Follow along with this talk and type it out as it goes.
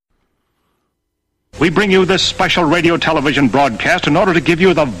We bring you this special radio television broadcast in order to give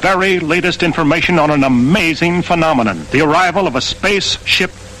you the very latest information on an amazing phenomenon, the arrival of a spaceship.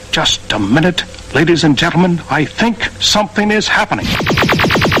 Just a minute, ladies and gentlemen, I think something is happening.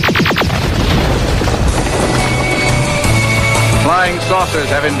 Flying saucers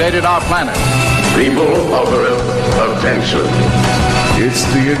have invaded our planet. People of Earth, attention. It's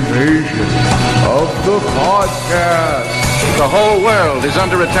the invasion of the podcast. The whole world is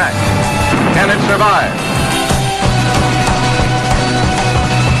under attack. Can it survive?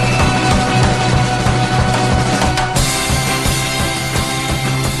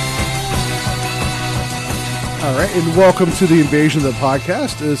 All right, and welcome to the invasion of the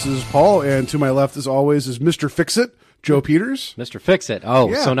podcast. This is Paul, and to my left, as always, is Mr. Fix-It, Joe Peters. Mr. Fix-It. Oh,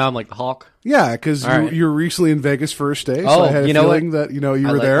 Yeah. So now I'm like the Hulk. Yeah, because right. you were recently in Vegas first day, so Oh, I had a you know feeling what? that you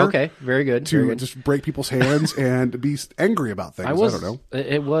were there. Okay, very good. To very good. just break people's hands and be angry about things. I don't know.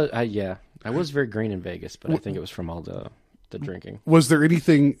 It was. Yeah, I was very green in Vegas, but I think it was from all the drinking. Was there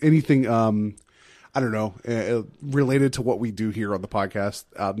anything? I don't know, related to what we do here on the podcast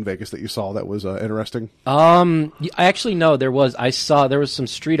out in Vegas that you saw that was interesting? Actually, no, there was. I saw there was some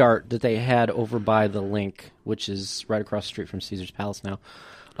street art that they had over by the Link, which is right across the street from Caesar's Palace now.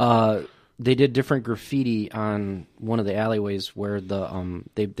 They did different graffiti on one of the alleyways where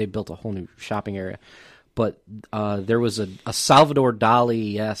they built a whole new shopping area. But there was a Salvador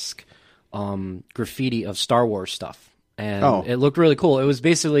Dali-esque graffiti of Star Wars stuff. And it looked really cool. It was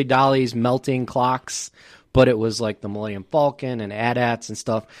basically Dali's melting clocks, but it was like the Millennium Falcon and AT-ATs and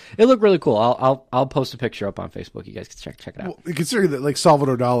stuff. It looked really cool. I'll post a picture up on Facebook. You guys can check it out. Well, considering that, like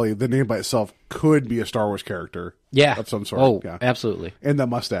Salvador Dali, the name by itself could be a Star Wars character, of some sort. Oh, yeah. Absolutely. And that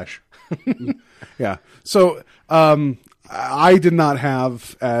mustache. Yeah. So I did not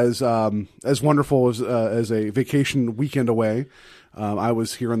have as wonderful as a vacation weekend away. I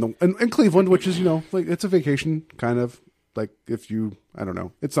was here in Cleveland, which is like it's a vacation kind of. Like I don't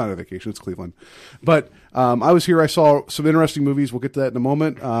know, it's not a vacation, it's Cleveland. But I was here, I saw some interesting movies. We'll get to that in a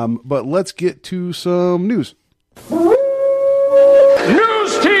moment. But let's get to some news. News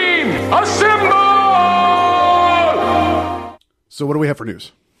team, assemble! So what do we have for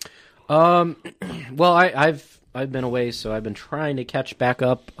news? Well, I've been away, so I've been trying to catch back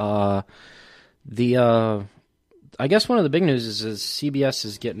up. I guess one of the big news is CBS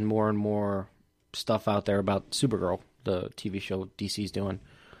is getting more and more stuff out there about Supergirl, the TV show DC's doing.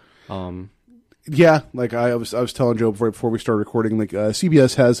 Yeah, like I was telling Joe before we started recording, like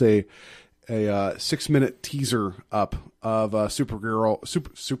CBS has a 6-minute teaser up of Supergirl.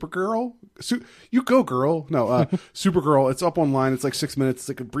 You go, girl. No, Supergirl. It's up online. It's like 6 minutes. It's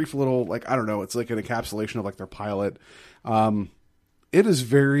like a brief little, like, I don't know. It's like an encapsulation of like their pilot. It is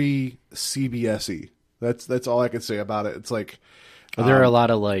very CBS-y. That's all I can say about it. It's like. Are there a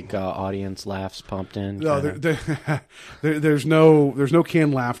lot of like audience laughs pumped in? No, there's no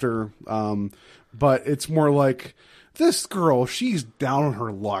canned laughter, but it's more like this girl. She's down on her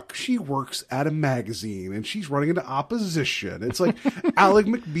luck. She works at a magazine and she's running into opposition. It's like Ally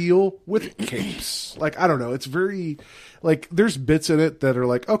McBeal with capes. Like I don't know. It's very like there's bits in it that are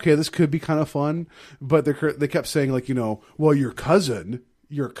like okay, this could be kind of fun, but they kept saying like well your cousin.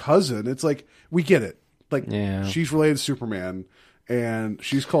 It's like we get it. Like she's related to Superman. And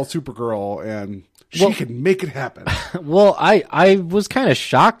she's called Supergirl, and she can make it happen. Well, I was kind of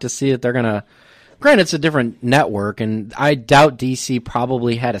shocked to see that they're going to... Granted, it's a different network, and I doubt DC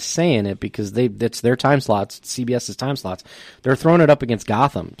probably had a say in it because it's their time slots, CBS's time slots. They're throwing it up against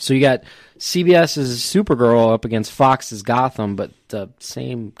Gotham. So you got CBS's Supergirl up against Fox's Gotham, but the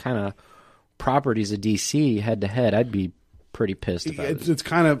same kind of properties of DC head-to-head. I'd be pretty pissed about it. It's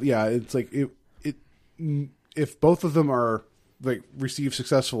kind of... Yeah, it's like... if both of them are... like receive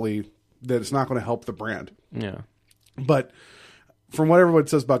successfully, that it's not going to help the brand. Yeah. But from what everyone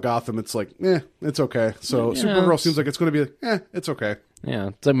says about Gotham, it's like, it's okay. So Supergirl seems like it's going to be like, it's okay. Yeah.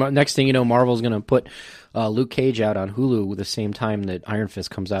 So next thing you know, Marvel's going to put Luke Cage out on Hulu the same time that Iron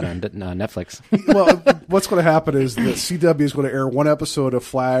Fist comes out on Netflix. Well, what's going to happen is that CW is going to air one episode of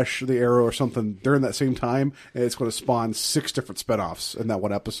Flash, the Arrow, or something during that same time, and it's going to spawn 6 different spinoffs in that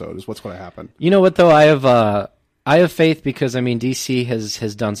one episode is what's going to happen. You know what, though? I have faith because, DC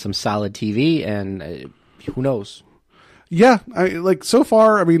has done some solid TV, and who knows? Yeah, so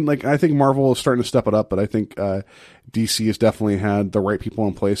far, I think Marvel is starting to step it up, but I think DC has definitely had the right people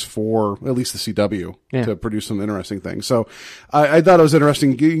in place for at least the CW to produce some interesting things. So I thought it was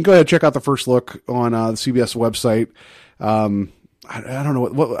interesting. You can go ahead and check out the first look on the CBS website. I don't know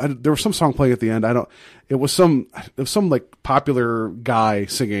what there was some song playing at the end. It was some like popular guy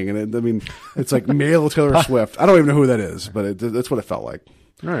singing, and it's like male Taylor Swift. I don't even know who that is, but that's what it felt like.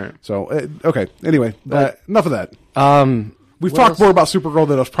 All right. So okay. Anyway, enough of that. We've what talked else? more about Supergirl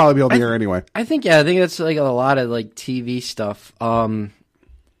that'll probably be on the air anyway. I think that's like a lot of like TV stuff. I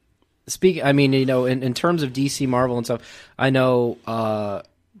mean, in terms of DC, Marvel, and stuff, I know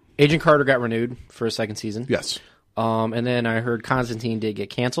Agent Carter got renewed for a second season. Yes. And then I heard Constantine did get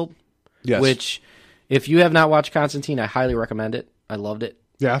canceled. Yes. Which, if you have not watched Constantine, I highly recommend it. I loved it.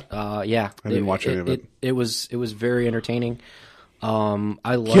 Yeah. Yeah. I didn't watch any of it. It was very entertaining. I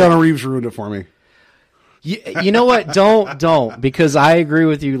love Keanu Reeves ruined it for me. You know what? Don't because I agree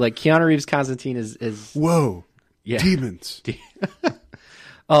with you. Like Keanu Reeves Constantine is Whoa. Yeah. Demons.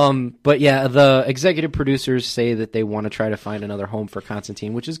 But yeah, the executive producers say that they want to try to find another home for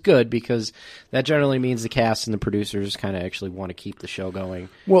Constantine, which is good because that generally means the cast and the producers kind of actually want to keep the show going.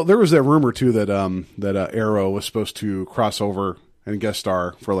 Well, there was that rumor too that Arrow was supposed to cross over and guest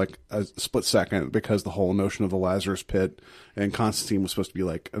star for like a split second because the whole notion of the Lazarus Pit and Constantine was supposed to be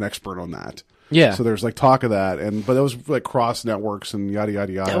like an expert on that. Yeah. So there's like talk of that, but it was like cross networks and yada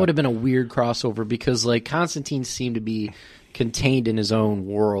yada yada. That would have been a weird crossover because like Constantine seemed to be contained in his own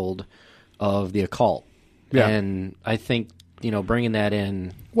world of the occult. Yeah. And I think, bringing that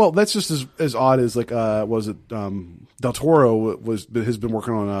in. Well, that's just as odd as like was it Del Toro has been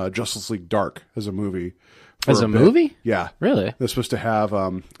working on Justice League Dark as a movie. As a movie? Yeah. Really? They're supposed to have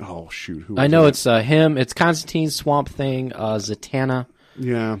who was I know it? it's him. It's Constantine, Swamp Thing, Zatanna.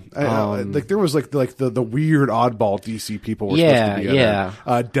 Yeah, like there was like the weird oddball DC people were supposed to be in yeah.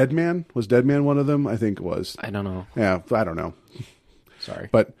 there. Deadman was Deadman one of them? I think it was. I don't know. Yeah, I don't know. Sorry.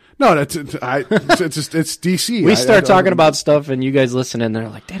 But no, it's DC. We start talking about stuff and you guys listen and they're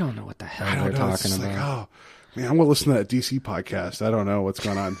like, they don't know what the hell I they're don't know. talking It's about. like, oh man, I'm gonna listen to that DC podcast. I don't know what's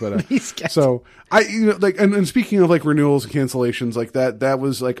going on, but These guys. so and speaking of like renewals and cancellations like that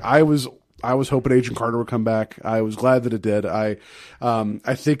was like I was hoping Agent Carter would come back. I was glad that it did. I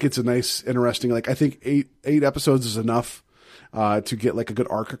think it's a nice, interesting. Like I think eight episodes is enough to get like a good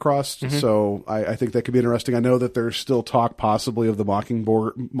arc across. Mm-hmm. So I think that could be interesting. I know that there's still talk possibly of the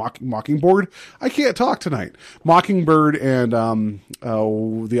Mockingbird. I can't talk tonight. Mockingbird and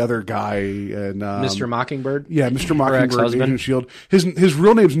the other guy and Mr. Mockingbird? Yeah, Mr. Mockingbird, ex-husband? Agent Shield. His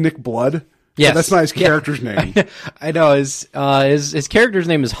real name's Nick Blood. Yes. So that's not his character's name. I know his character's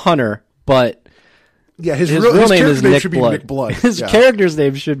name is Hunter, but Yeah, his real name character's is Nick should Blood. be Nick Blood. His Yeah. character's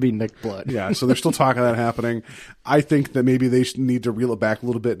name should be Nick Blood. Yeah, so there's still talk of that happening. I think that maybe they need to reel it back a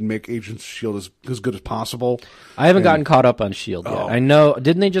little bit and make Agents of S.H.I.E.L.D. as good as possible. I haven't gotten caught up on S.H.I.E.L.D. yet. I know.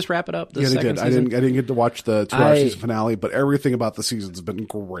 Didn't they just wrap it up? The Yeah, they second did. season? I didn't get to watch the 2-hour season finale, but everything about the season's been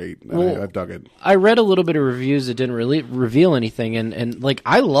great. And I've dug it. I read a little bit of reviews that didn't really reveal anything, and like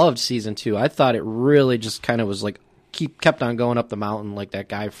I loved season 2. I thought it really just kind of was like kept on going up the mountain like that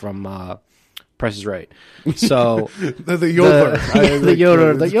guy from Price is Right. So the yodeler.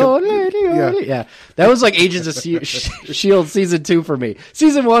 the yodeler. Yeah. That was like Agents of S.H.I.E.L.D. season 2 for me.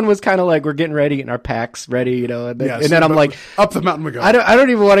 Season 1 was kind of like we're getting ready, getting our packs ready, and then I'm like, up the mountain we go. I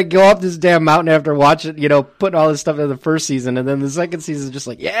don't even want to go up this damn mountain after watching, putting all this stuff in the first season, and then the second season is just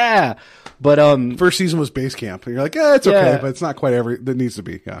like, yeah. But First season was base camp, and you're like, it's okay, but it's not quite that needs to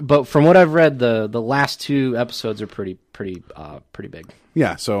be. Yeah. But from what I've read, the last 2 episodes are pretty big.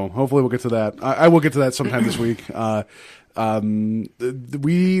 Yeah, so hopefully we'll get to that. I will get to that sometime this week.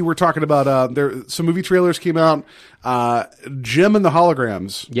 We were talking about some movie trailers came out. Jim and the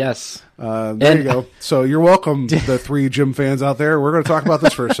Holograms. Yes. There you go. So you're welcome, the 3 Jim fans out there. We're going to talk about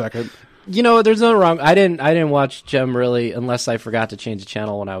this for a second. There's no wrong. I didn't watch Gem really unless I forgot to change the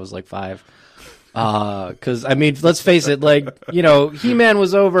channel when I was like 5. Cause I mean, let's face it, like, He-Man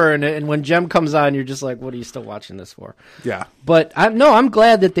was over and when Gem comes on, you're just like, what are you still watching this for? Yeah. But I'm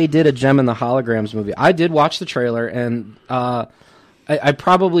glad that they did a Gem and the Holograms movie. I did watch the trailer and, I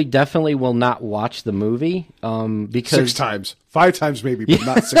probably definitely will not watch the movie, because 6 times, 5 times maybe, but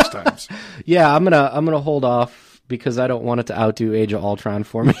not 6 times. Yeah, I'm gonna hold off because I don't want it to outdo Age of Ultron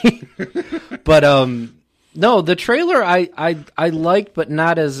for me. But, no, the trailer I liked, but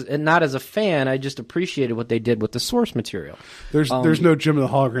not as a fan. I just appreciated what they did with the source material. There's no Jim and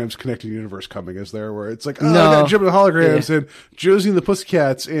the Holograms Connected Universe coming, is there? Where it's like, I No. got Jim and the Holograms and Josie and the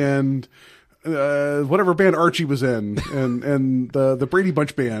Pussycats and whatever band Archie was in, and the Brady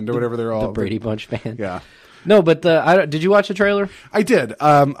Bunch band or whatever they're all. The Brady Bunch band. Yeah. No, but did you watch the trailer? I did.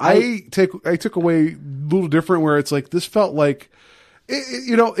 I took away a little different where it's like this felt like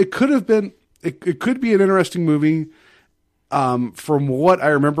it could have been. It could be an interesting movie. From what I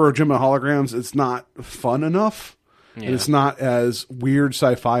remember of Jim and Holograms, it's not fun enough. Yeah. And it's not as weird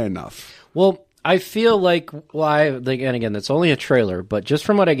sci-fi enough. Well, I feel like, and again, that's only a trailer, but just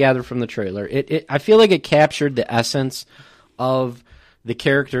from what I gathered from the trailer, I feel like it captured the essence of the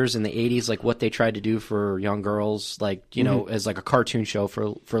characters in the 80s, like what they tried to do for young girls, like, you know, as like a cartoon show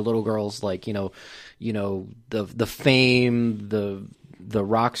for little girls, like, you know, the fame, the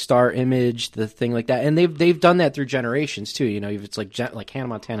rock star image, the thing like that. And they've done that through generations too. You know, it's like Hannah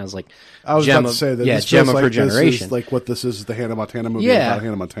Montana's like I was about to say that this gem feels of her like generation. This is like what this is, the Hannah Montana movie about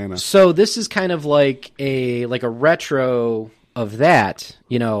Hannah Montana. So this is kind of like a retro of that,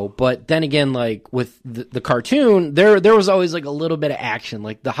 you know, but then again, like with the cartoon, there was always like a little bit of action.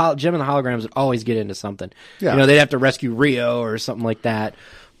 Like the Gem and the Holograms would always get into something. Yeah. You know, they'd have to rescue Rio or something like that.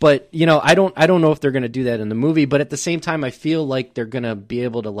 But, you know, I don't know if they're going to do that in the movie, but at the same time, I feel like they're going to be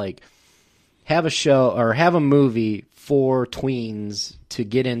able to like have a show or have a movie for tweens to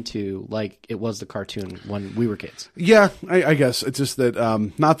get into, like it was the cartoon when we were kids. Yeah, I guess it's just that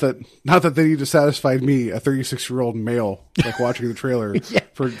not that they need to satisfy me, a 36-year-old male, like watching the trailer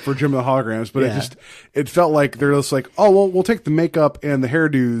for Gem and the Holograms, but it felt like they're just like, oh well, we'll take the makeup and the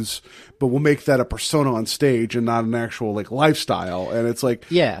hairdos, but we'll make that a persona on stage and not an actual like lifestyle. And it's like,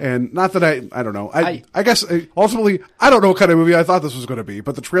 and not that I don't know, I guess ultimately I don't know what kind of movie I thought this was going to be,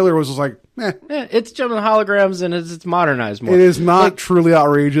 but the trailer was just like, it's Gem and the Holograms and it's modernized more. It is not like, truly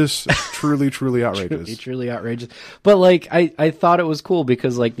outrageous, truly outrageous, truly outrageous. But like I thought it was cool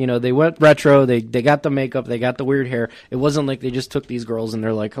because like, you know, they went retro, they got the makeup, they got the weird hair. It wasn't like they just took these girls and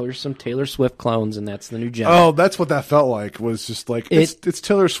they're like, oh, here's some Taylor Swift clones and that's the new Gem. Oh, that's what that felt like. Was just like it's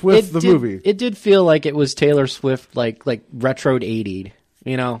Taylor Swift movie. It did feel like it was Taylor Swift like retroed 80'd.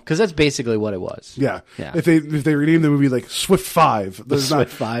 You know, because that's basically what it was. Yeah. If they rename the movie like Swift 5, there's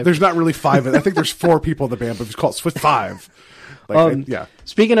not really 5. I think there's 4 people in the band, but it's called Swift 5. Like,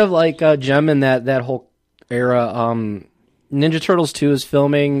 Speaking of like Gem and that whole era, Ninja Turtles 2 is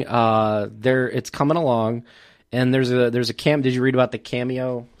filming. It's coming along, and there's a Did you read about the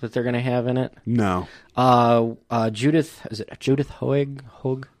cameo that they're going to have in it? No. Judith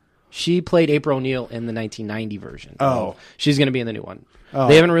Hoag? She played April O'Neil in the 1990 version. Oh. She's going to be in the new one. Oh.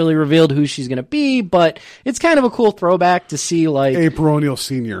 They haven't really revealed who she's going to be, but it's kind of a cool throwback to see like April O'Neil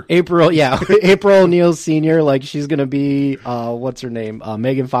Sr. April O'Neil Sr. Like she's going to be what's her name?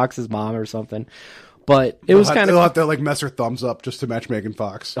 Megan Fox's mom or something. But it was kind of they'll have to like mess her thumbs up just to match Megan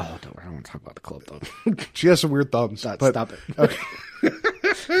Fox. Oh, don't worry, I don't want to talk about the club thumb. She has some weird thumbs. Stop it. Okay.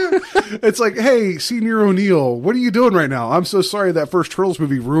 It's like, hey, Senior O'Neil, what are you doing right now? I'm so sorry that first Turtles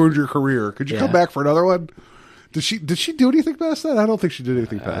movie ruined your career. Could you come back for another one? Did she do anything past that? I don't think she did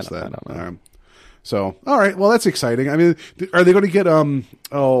anything past that. I don't know. So, all right, well, that's exciting. I mean, are they going to get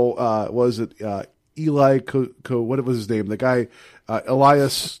was it Eli? What was his name? The guy,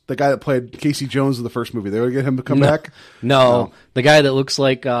 Elias, the guy that played Casey Jones in the first movie. They going to get him to come back? No, the guy that looks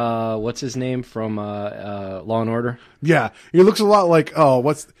like what's his name from Law and Order? Yeah, he looks a lot like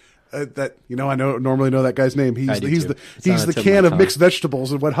what's. That I normally know that guy's name. He's the can of mixed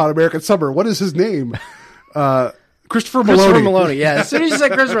vegetables in Wet Hot American Summer. What is his name? Christopher Maloney. Christopher Maloney. Yeah, as soon as you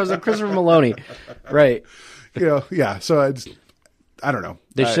said Christopher, I was like Christopher Maloney. Right. Yeah. So I don't know.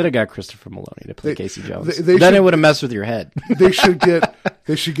 They should have got Christopher Maloney to play Casey Jones. Then it would have messed with your head. They should get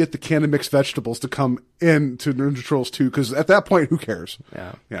the can of mixed vegetables to come into Ninja Turtles 2 because at that point, who cares?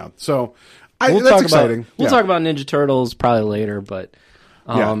 Yeah. So that's exciting. We'll talk about Ninja Turtles probably later, but.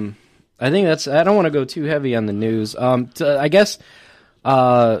 I think I don't want to go too heavy on the news. I guess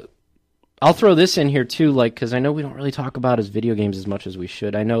I'll throw this in here too, like, because I know we don't really talk about his video games as much as we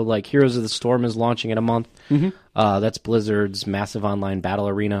should. I know, like, Heroes of the Storm is launching in a month. Mm-hmm. That's Blizzard's massive online battle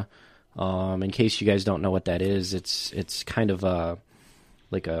arena. In case you guys don't know what that is, it's kind of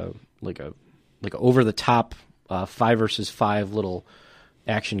like a over the top 5 versus 5 little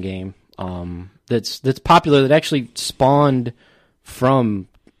action game. That's popular. That actually spawned from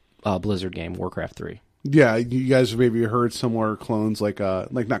Blizzard game Warcraft 3. Yeah, you guys have maybe heard similar clones, like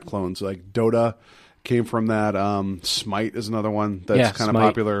not clones, like Dota came from that. Smite is another one that's kind of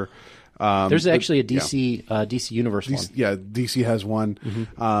popular. There's actually a DC Universe one. Yeah, DC has one.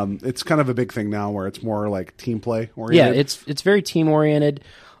 Mm-hmm. It's kind of a big thing now where it's more like team play Yeah, oriented. it's very team oriented.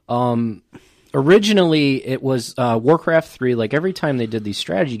 Originally, it was Warcraft 3. Like every time they did these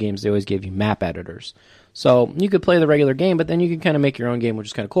strategy games, they always gave you map editors. So you could play the regular game, but then you could kind of make your own game, which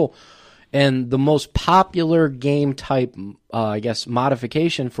is kind of cool. And the most popular game type, I guess,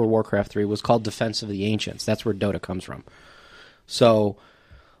 modification for Warcraft 3 was called Defense of the Ancients. That's where Dota comes from. So,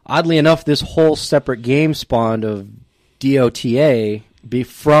 oddly enough, this whole separate game spawned of DOTA be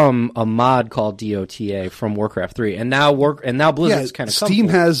from a mod called DOTA from Warcraft 3. And now Blizzard's kind of Steam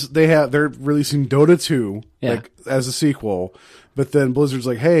they're releasing Dota 2 as a sequel. But then Blizzard's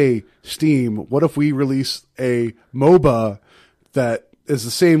like, hey, Steam, what if we release a MOBA that is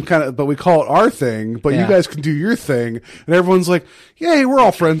the same kind of, but we call it our thing, but Yeah. you guys can do your thing. And everyone's like, yay, we're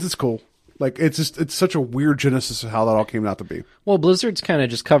all friends. It's cool. Like, it's such a weird genesis of how that all came out to be. Well, Blizzard's kind of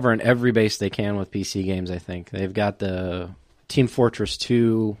just covering every base they can with PC games, I think. They've got the Team Fortress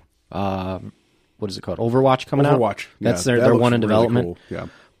 2, what is it called? Overwatch coming out? Overwatch. That's Yeah, that their looks one in really development. cool. Yeah.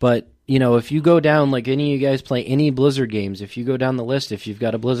 But, you know, if you go down, like any of you guys play any Blizzard games, if you go down the list, if you've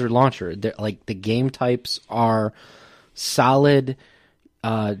got a Blizzard launcher, like the game types are solid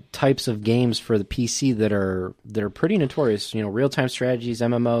types of games for the PC that are pretty notorious. You know, real-time strategies,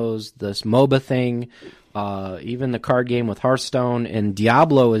 MMOs, this MOBA thing, even the card game with Hearthstone, and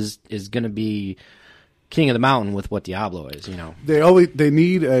Diablo is going to be king of the mountain with what Diablo is. You know, They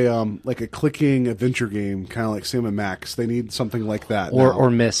need a like a clicking adventure game, kind of like Sam & Max. They need something like that, now. or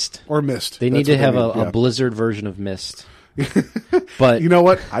Myst. Or Myst. They need That's to what have need, a Blizzard version of Myst. But you know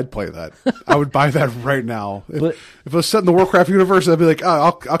what? I'd play that. I would buy that right now. But- If it was set in the Warcraft universe, I'd be like,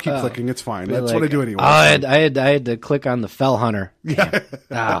 oh, I'll keep clicking. It's fine. That's what I do anyway. I had to click on the Fell Hunter. Yeah.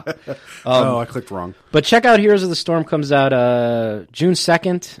 I clicked wrong. But check out Heroes of the Storm comes out June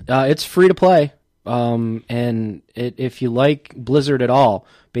 2nd. It's free to play. And if you like Blizzard at all,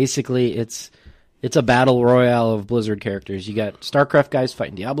 basically it's a battle royale of Blizzard characters. You got StarCraft guys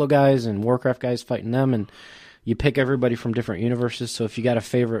fighting Diablo guys and Warcraft guys fighting them, and you pick everybody from different universes. So if you got a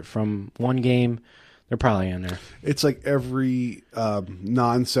favorite from one game, they're probably in there. It's like every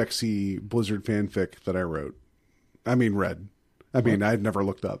non-sexy Blizzard fanfic that I wrote. I mean, read. I mean, I'd never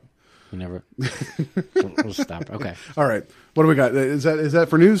looked up. You never. We'll stop. Okay. All right. What do we got? Is that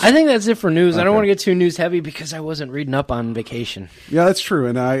for news? I think that's it for news. I don't Okay. want to get too news heavy because I wasn't reading up on vacation. Yeah, that's true.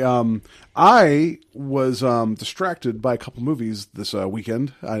 And I was distracted by a couple movies this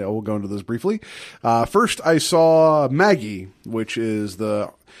weekend. I will go into those briefly. First, I saw Maggie, which is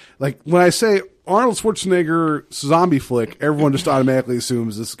when I say Arnold Schwarzenegger zombie flick, everyone just automatically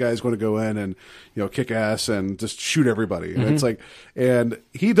assumes this guy's going to go in and, you know, kick ass and just shoot everybody. And it's like, and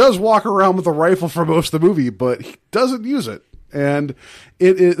he does walk around with a rifle for most of the movie, but he doesn't use it. And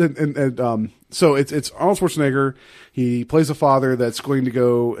so it's Arnold Schwarzenegger. He plays a father that's going to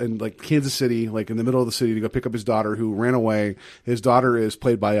go in like Kansas City, like in the middle of the city, to go pick up his daughter who ran away. His daughter is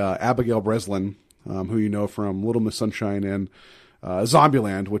played by Abigail Breslin, who you know from Little Miss Sunshine and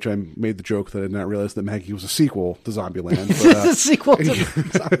Zombieland, which I made the joke that I did not realize that Maggie was a sequel to Zombieland. But, The sequel to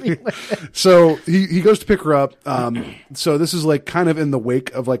Zombieland. so he goes to pick her up. So this is like kind of in the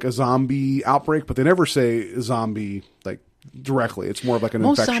wake of like a zombie outbreak, but they never say zombie like directly. It's more of like an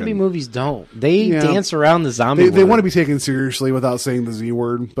Most infection. zombie movies don't. They Yeah. dance around the zombie They word. want to be taken seriously without saying the Z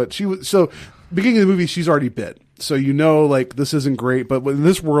word. But she was beginning of the movie, she's already bit. So you know, like this isn't great. But in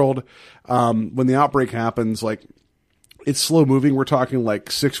this world, when the outbreak happens, like it's slow moving. We're talking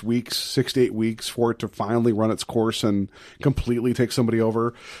like 6 weeks, 6 to 8 weeks for it to finally run its course and completely take somebody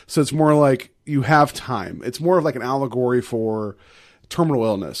over. So it's more like you have time. It's more of like an allegory for terminal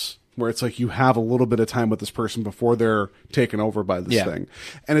illness, where it's like you have a little bit of time with this person before they're taken over by this thing.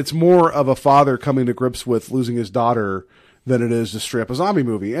 And it's more of a father coming to grips with losing his daughter than it is to straight up a zombie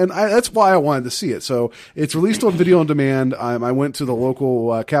movie. And that's why I wanted to see it. So it's released on video on demand. I went to the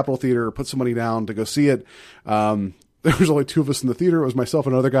local Capitol Theater, put some money down to go see it. There was only two of us in the theater. It was myself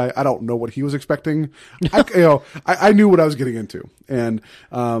and another guy. I don't know what he was expecting. I knew what I was getting into. And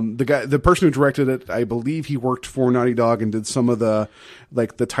the person who directed it, I believe he worked for Naughty Dog and did some of the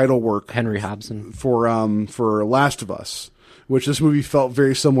title work Henry Hobson. for Last of Us, which this movie felt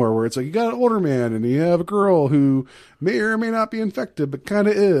very similar, where it's like you got an older man and you have a girl who may or may not be infected, but kind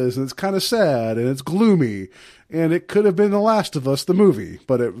of is, and it's kind of sad and it's gloomy. And it could have been The Last of Us, the movie,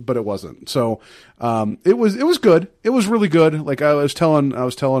 but it wasn't. So, it was good. It was really good. Like I was telling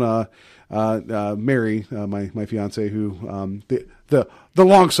Mary, my fiance, who, the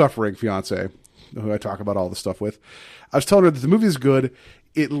long suffering fiance, who I talk about all the stuff with. I was telling her that the movie is good.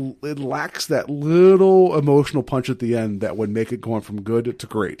 It lacks that little emotional punch at the end that would make it going from good to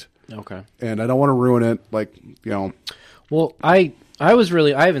great. Okay. And I don't want to ruin it. Like, you know, Well, I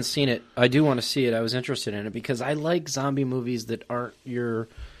haven't seen it. I do want to see it. I was interested in it because I like zombie movies that aren't your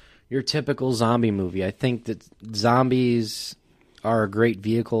typical zombie movie. I think that zombies are a great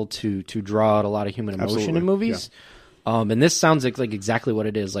vehicle to draw out a lot of human emotion Absolutely. in movies. Yeah. And this sounds like exactly what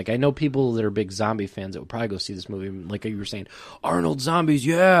it is. Like I know people that are big zombie fans that would probably go see this movie. Like you were saying, Arnold zombies,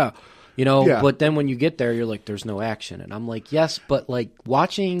 yeah. You know, Yeah. but then when you get there, you're like, there's no action. And I'm like, yes, but like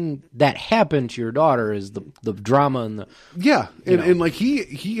watching that happen to your daughter is the drama and the... yeah. You know. And like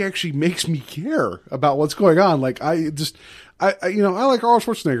he actually makes me care about what's going on. Like I I like Arnold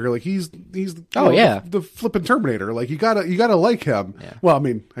Schwarzenegger. Like he's the flippin' Terminator. Like you gotta like him. Yeah. Well, I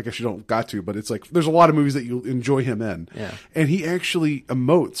mean, I guess you don't got to, but it's like there's a lot of movies that you enjoy him in. Yeah. And he actually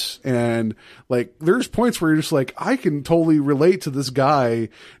emotes, and like there's points where you're just like, I can totally relate to this guy,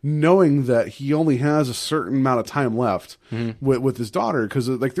 knowing that he only has a certain amount of time left with his daughter, because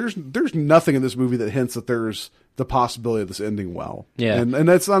like there's nothing in this movie that hints that there's the possibility of this ending well. Yeah. And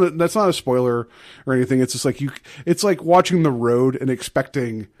that's not a spoiler or anything. It's just like it's like watching The Road and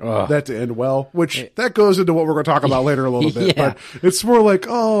expecting that to end well, which that goes into what we're going to talk about later a little bit. Yeah. But it's more like,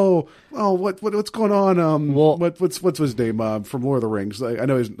 what's going on? What's his name from Lord of the Rings? Like, I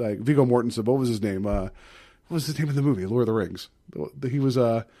know he's like Viggo Mortensen, but what was his name? What was his name in the movie Lord of the Rings? He was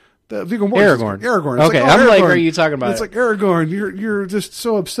Viggo Mortensen. Aragorn. Okay, like, I'm Aragorn. like, are you talking about? It's like Aragorn. You're just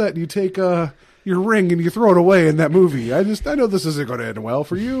so upset. And you take your ring and you throw it away in that movie. I know this isn't going to end well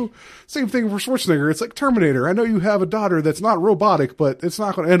for you. Same thing for Schwarzenegger. It's like Terminator. I know you have a daughter that's not robotic, but it's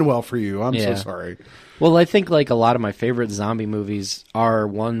not going to end well for you. I'm so sorry. Well, I think like a lot of my favorite zombie movies are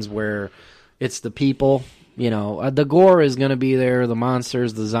ones where it's the people. The gore is going to be there. The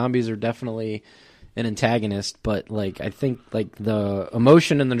monsters, the zombies are definitely an antagonist, but like I think like the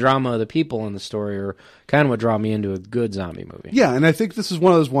emotion and the drama of the people in the story are kind of what draw me into a good zombie movie. Yeah, and I think this is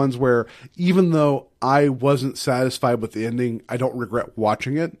one of those ones where even though I wasn't satisfied with the ending, I don't regret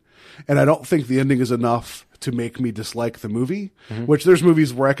watching it, and I don't think the ending is enough to make me dislike the movie, which there's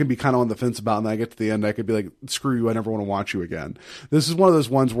movies where I can be kind of on the fence about, and I get to the end, I could be like, screw you, I never want to watch you again. This is one of those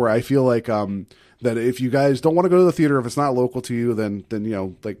ones where I feel like that if you guys don't want to go to the theater, if it's not local to you, then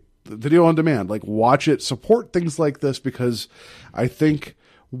like video on demand, like watch it, support things like this, because I think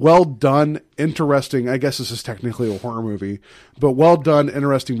well done, interesting, I guess this is technically a horror movie, but well done,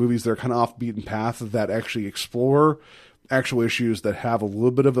 interesting movies that are kind of off beaten path that actually explore actual issues that have a little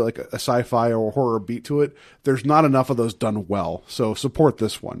bit of like a sci-fi or a horror beat to it. There's not enough of those done well, so support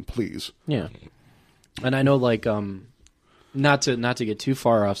this one, please. Yeah. And I know like not to get too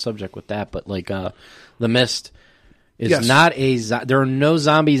far off subject with that, but like The Mist is not there are no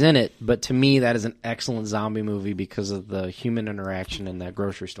zombies in it, but to me that is an excellent zombie movie because of the human interaction in that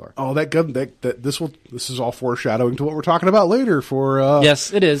grocery store. Oh, this is all foreshadowing to what we're talking about later for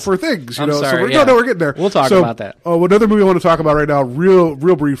yes, it is for things. I'm sorry, so we're getting there. We'll talk about that. Oh, another movie I want to talk about right now, real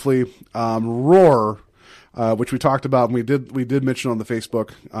briefly, Roar, which we talked about and we did mention on the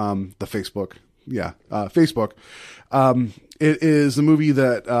Facebook, Facebook. It is the movie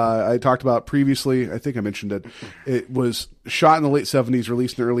that I talked about previously. I think I mentioned it. It was shot in the late 70s,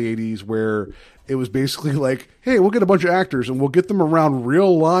 released in the early 80s, where it was basically like, hey, we'll get a bunch of actors and we'll get them around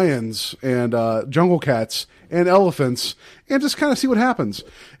real lions and jungle cats and elephants and just kind of see what happens.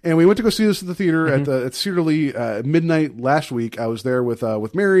 And we went to go see this at the theater at Cedar Lee midnight last week. I was there with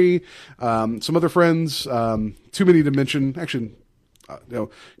Mary, some other friends, too many to mention. Actually,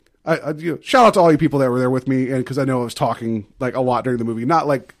 shout out to all you people that were there with me, and because I know I was talking like a lot during the movie, not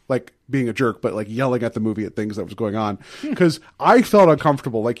like being a jerk, but like yelling at the movie at things that was going on, because I felt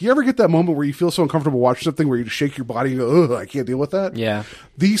uncomfortable. Like, you ever get that moment where you feel so uncomfortable watching something where you just shake your body and go, ugh, I can't deal with that? Yeah.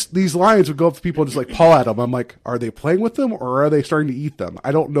 These lions would go up to people and just like paw at them. I'm like, are they playing with them or are they starting to eat them?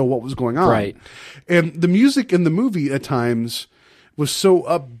 I don't know what was going on. Right. And the music in the movie at times was so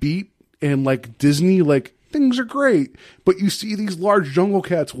upbeat and like Disney, like, things are great, but you see these large jungle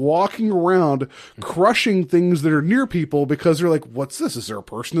cats walking around, crushing things that are near people because they're like, what's this? Is there a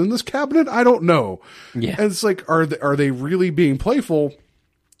person in this cabinet? I don't know. Yeah. And it's like, are they really being playful,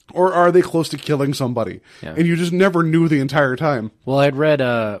 or are they close to killing somebody? Yeah. And you just never knew the entire time. Well, I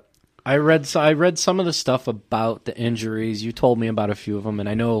read some of the stuff about the injuries. You told me about a few of them, and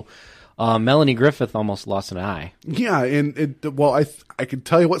I know Melanie Griffith almost lost an eye. Yeah, I can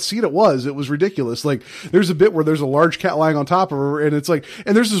tell you what scene it was. It was ridiculous. Like, there's a bit where there's a large cat lying on top of her, and it's like,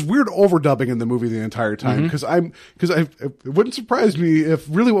 and there's this weird overdubbing in the movie the entire time, because it wouldn't surprise me if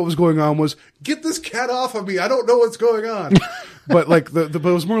really what was going on was, get this cat off of me. I don't know what's going on. But like but it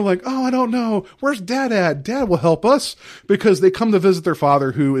was more like, oh, I don't know. Where's Dad at? Dad will help us, because they come to visit their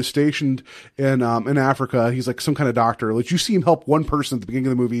father, who is stationed in Africa. He's like some kind of doctor. Like, you see him help one person at the beginning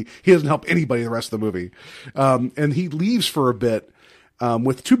of the movie. He doesn't help anybody the rest of the movie. And he leaves for a bit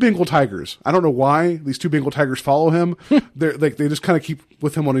with two Bengal tigers. I don't know why these two Bengal tigers follow him. They're like, they just kind of keep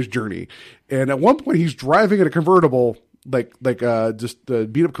with him on his journey. And at one point, he's driving in a convertible, just the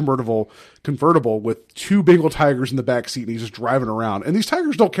beat up convertible with two Bengal tigers in the back seat, and he's just driving around. And these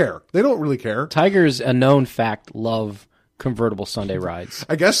tigers don't care. They don't really care. Tigers, a known fact, love convertible Sunday rides.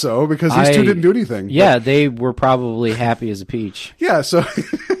 I guess so, because these two didn't do anything. Yeah, they were probably happy as a peach. Yeah, so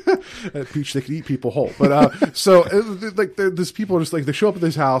At Peach, they could eat people whole. But so like these people just like they show up at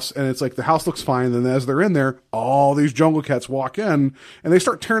this house, and it's like the house looks fine. And then as they're in there, all these jungle cats walk in, and they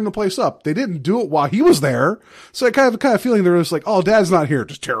start tearing the place up. They didn't do it while he was there, so I kind of feeling they're just like, oh, Dad's not here,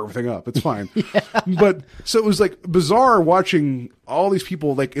 just tear everything up. It's fine. But so it was like bizarre watching all these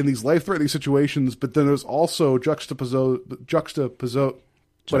people like in these life-threatening situations, but then there's also Juxtaposition.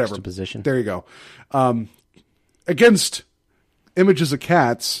 There you go. Against images of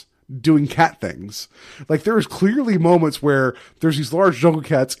cats doing cat things. Like there is clearly moments where there's these large jungle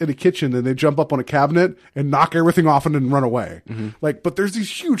cats in a kitchen and they jump up on a cabinet and knock everything off and then run away. Like, but there's these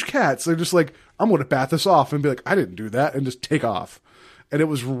huge cats. They're just like, I'm going to bat this off and be like, I didn't do that, and just take off. And it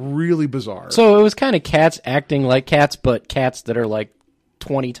was really bizarre. So it was kind of cats acting like cats, but cats that are like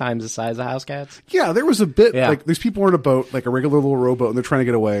 20 times the size of house cats. Yeah, there was a bit like these people were in a boat, like a regular little rowboat, and they're trying to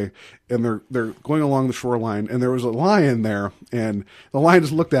get away, and they're going along the shoreline, and there was a lion there, and the lion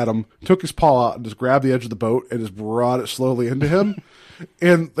just looked at him, took his paw out, and just grabbed the edge of the boat and just brought it slowly into him.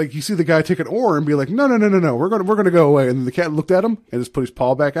 And like you see the guy take an oar and be like, no, we're gonna go away. And then the cat looked at him and just put his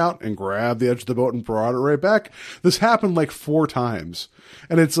paw back out and grabbed the edge of the boat and brought it right back. This happened like 4 times,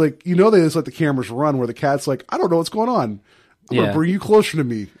 and it's like they just let the cameras run where the cat's like, I don't know what's going on. I'm going to bring you closer to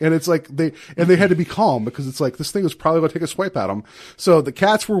me. And it's like they had to be calm because it's like this thing is probably going to take a swipe at them. So the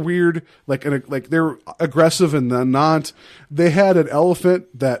cats were weird, like they're aggressive and not. They had an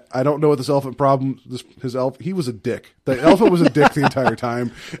elephant that I don't know what this elephant problem. He was a dick. The elephant was a dick the entire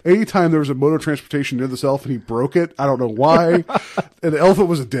time. Anytime there was a mode of transportation near this elephant, he broke it. I don't know why. And the elephant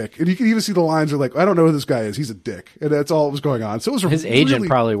was a dick. And you can even see the lines are like, I don't know who this guy is. He's a dick. And that's all that was going on. So it was his agent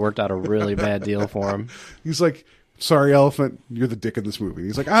probably worked out a really bad deal for him. He's like, sorry, elephant, you're the dick in this movie.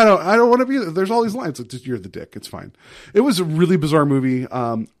 He's like, I don't want to be there. There's all these lines. Like, just, you're the dick. It's fine. It was a really bizarre movie.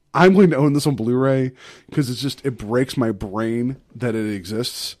 I'm going to own this on Blu-ray because it breaks my brain that it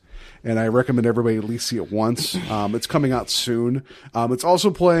exists. And I recommend everybody at least see it once. It's coming out soon. It's also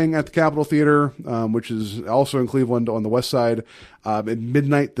playing at the Capitol Theater, which is also in Cleveland on the west side, at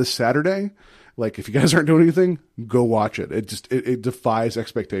midnight this Saturday. Like, if you guys aren't doing anything, go watch it. It defies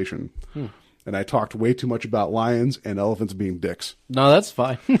expectation. And I talked way too much about lions and elephants being dicks. No, that's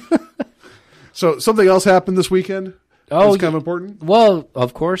fine. So something else happened this weekend? Oh, kind of important? Well,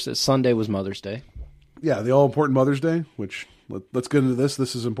 of course, Sunday was Mother's Day. Yeah, the all-important Mother's Day, which, let's get into this.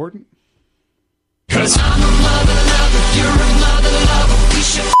 This is important. 'Cause I'm a mother lover, you're a mother lover. We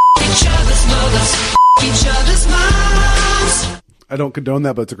should each other's mothers, each other's moms. I don't condone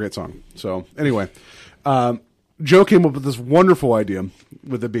that, but it's a great song. So, anyway, Joe came up with this wonderful idea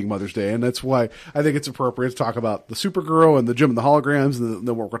with it being Mother's Day, and that's why I think it's appropriate to talk about the Supergirl and the Jim and the Holograms, and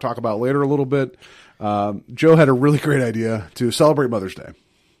then what we're going to talk about later a little bit. Joe had a really great idea to celebrate Mother's Day.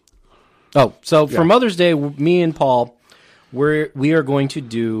 Oh, so for Mother's Day, me and Paul, we are going to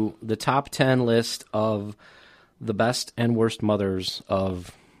do the top 10 list of the best and worst mothers of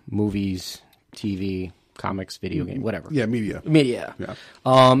movies, TV, comics, video game, whatever. Yeah, media.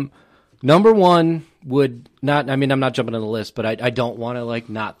 Yeah. Number one would not, I mean, I'm not jumping on the list, but I don't want to like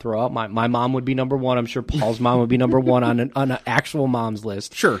not throw out my mom would be number one. I'm sure Paul's mom would be number one on an actual mom's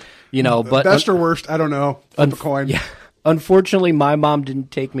list. Sure. But best or worst, I don't know. Flip a coin. Yeah. Unfortunately, my mom didn't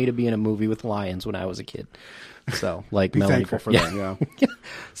take me to be in a movie with lions when I was a kid. So, like, be Melanie thankful for that, yeah.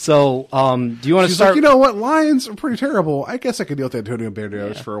 So, do you want to She's start? like, you know what? Lions are pretty terrible. I guess I could deal with Antonio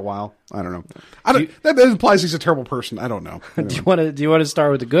Banderas for a while. I don't know. That implies he's a terrible person. I don't know. Do you want to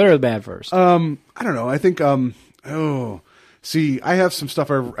start with the good or the bad first? I don't know. I think. See, I have some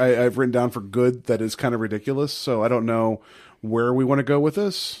stuff I've written down for good that is kind of ridiculous. So I don't know where we want to go with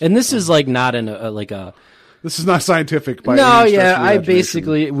this. And this is like not in a. This is not scientific by no, any stretch yeah, of the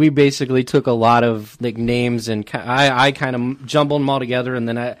imagination. we basically took a lot of like names and I kind of jumbled them all together, and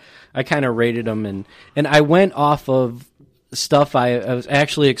then I kind of rated them, and I went off of stuff I was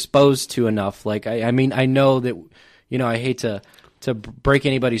actually exposed to enough. Like I mean I know that I hate to break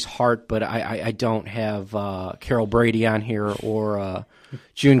anybody's heart, but I don't have Carol Brady on here or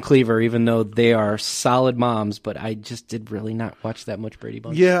June Cleaver, even though they are solid moms, but I just did really not watch that much Brady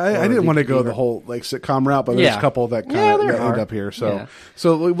Bunch. Yeah, I didn't want to go the whole like sitcom route, but there's a couple that kind of end up here. So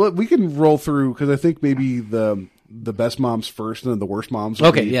we can roll through because I think maybe the best moms first and then the worst moms.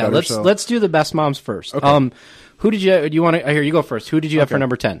 Okay, yeah, let's do the best moms first. Okay. Who did you? Do you want to? Here, you go first. Who did you have for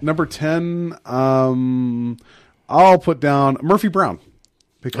number 10? Number 10. I'll put down Murphy Brown.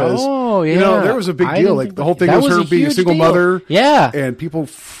 because Oh, you know yeah. there was a big I deal. didn't Like think the whole thing that was was her a being a huge single deal. mother, Yeah. and people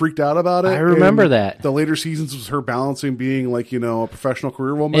freaked out about it. I remember And that. the later seasons was her balancing being like a professional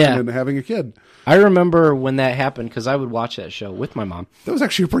career woman Yeah. and having a kid. I remember when that happened because I would watch that show with my mom. That was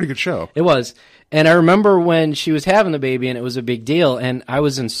actually a pretty good show. It was. And I remember when she was having the baby and it was a big deal. And I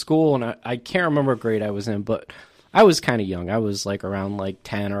was in school and I can't remember what grade I was in, but I was kind of young. I was like around like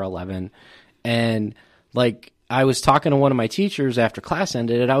 10 or 11. And like I was talking to one of my teachers after class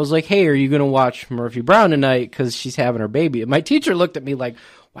ended and I was like, hey, are you going to watch Murphy Brown tonight? Because she's having her baby. And my teacher looked at me like,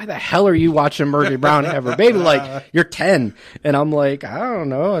 why the hell are you watching Murphy Brown have her baby? Like, you're 10. And I'm like, I don't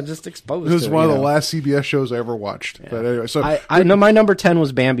know. I just exposed This is to it, one of you the know? last CBS shows I ever watched. But anyway, so I know my number 10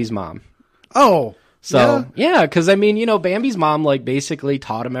 was Bambi's mom. oh, So yeah, because I mean, Bambi's mom like basically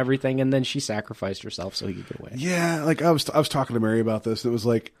taught him everything, and then she sacrificed herself so he could get away. yeah, like I was talking to Mary about this. And it was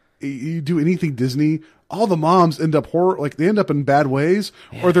like you do anything Disney, all the moms end up they end up in bad ways,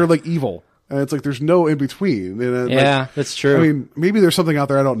 or they're like evil. And it's like there's no in between. And Yeah, that's true. I mean, maybe there's something out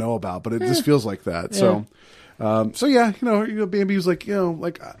there I don't know about, but it just feels like that. So, yeah, Bambi was like,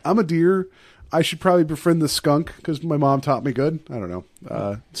 like I'm a deer. I should probably befriend the skunk because my mom taught me good. I don't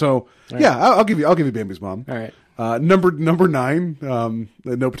know. Yeah, I'll give you Bambi's mom. All right. Number 9, in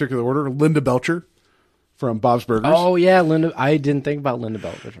no particular order, Linda Belcher from Bob's Burgers. Oh yeah, Linda. I didn't think about Linda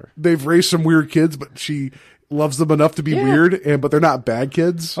Belcher. They've raised some weird kids, but she loves them enough to be weird, but they're not bad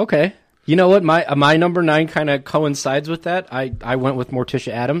kids. Okay. You know what? My number 9 kind of coincides with that. I went with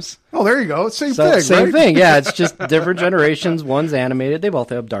Morticia Addams. Oh, there you go. Same So, thing, same right? thing. Yeah, it's just different generations. One's animated. They both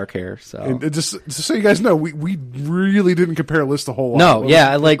have dark hair. So And just so you guys know, we really didn't compare lists a whole lot. no,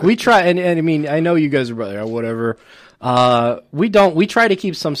 yeah, like we try, and I mean, I know you guys are like, whatever. We try to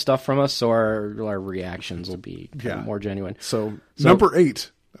keep some stuff from us so our reactions will be more genuine. So number 8,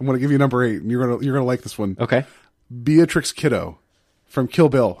 I'm going to give you number 8, and you're gonna like this one. Okay. Beatrix Kiddo from Kill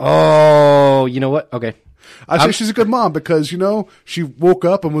Bill. Oh, you know what? Okay. I say she's a good mom because she woke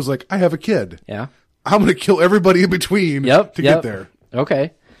up and was like, I have a kid. Yeah. I'm going to kill everybody in between to get there.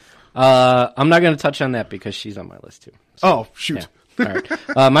 Okay. I'm not going to touch on that because she's on my list too. Oh, shoot. Yeah. All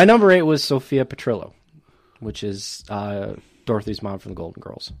right. My number 8 was Sophia Petrillo, which is Dorothy's mom from the Golden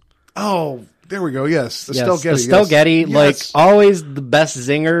Girls. Oh, there we go. Yes. Estelle Getty. Estelle Getty, Yes. like always the best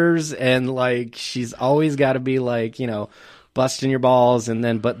zingers, and like she's always got to be like, busting your balls,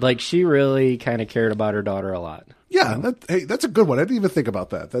 but like she really kind of cared about her daughter a lot. Yeah, that's a good one. I didn't even think about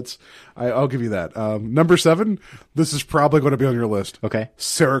that. I'll give you that. Number 7, this is probably going to be on your list. Okay.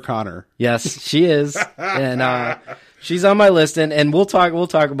 Sarah Connor. Yes, she is, and she's on my list, and we'll talk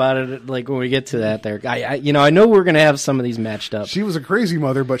about it like when we get to that. There, I know we're gonna have some of these matched up. She was a crazy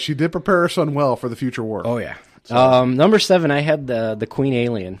mother, but she did prepare her son well for the future war. Oh yeah. Number 7, I had the Queen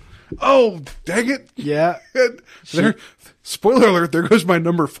Alien. Oh, dang it. Yeah. Spoiler alert, there goes my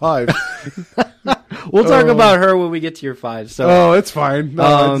number 5. We'll talk about her when we get to your 5. So Oh, it's fine.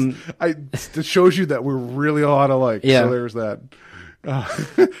 No, it shows you that we're really a lot alike. Yeah. So there's that.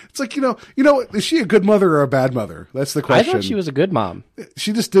 It's like, is she a good mother or a bad mother? That's the I question. thought she was a good mom.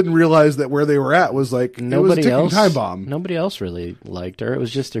 She just didn't realize that where they were at was like, it was a Nobody ticking else, time bomb. Nobody else really liked her. It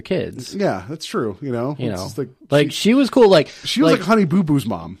was just her kids. Yeah, that's true. It's Like she was cool. Like she was like Honey Boo Boo's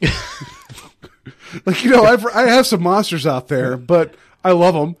mom. I have some monsters out there, but I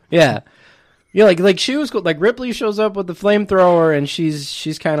love them. yeah. Yeah, like she was cool. Like Ripley shows up with the flamethrower, and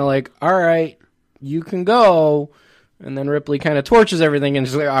she's kind of like, "All right, you can go," and then Ripley kind of torches everything, and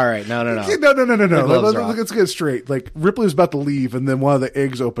she's like, "All right, no." No. gloves are off. Let's get it straight. Like Ripley was about to leave, and then one of the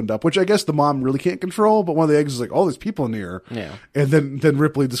eggs opened up, which I guess the mom really can't control. But one of the eggs is like, "Oh, there's people in here." Yeah. And then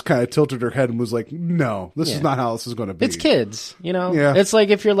Ripley just kind of tilted her head and was like, "No, this is not how this is going to be." It's kids, Yeah. It's like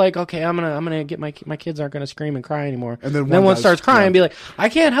if you're like, okay, I'm gonna get my kids aren't gonna scream and cry anymore, And then one one does, starts crying yeah. and be like, I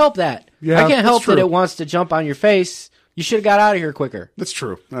can't help that. Yeah, I can't that's help that true. it wants to jump on your face. You should have got out of here quicker. That's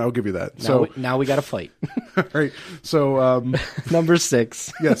true. I'll give you that. Now we got to fight. Right. So, Number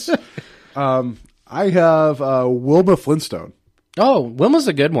 6. yes. I have Wilma Flintstone. Oh, Wilma's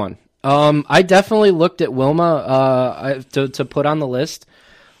a good one. I definitely looked at Wilma to put on the list.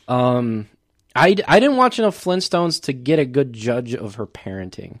 I didn't watch enough Flintstones to get a good judge of her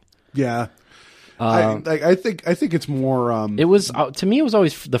parenting. Yeah. I think it's more. It was to me. It was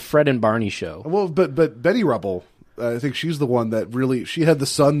always the Fred and Barney show. Well, but Betty Rubble, I think she's the one that really she had the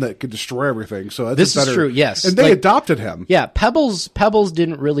son that could destroy everything. So that's This is better, true, yes. and they Like- adopted him. Yeah, Pebbles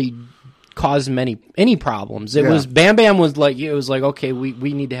didn't really cause any problems. It Yeah. was Bam Bam was like okay,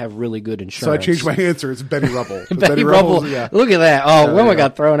 we need to have really good So I insurance. changed my answer. It's Betty Rubble. Betty Rubble. Yeah. Look at that. Oh, Wilma yeah.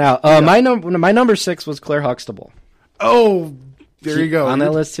 got thrown out. My number 6 was Claire Huxtable. Oh, There you go. On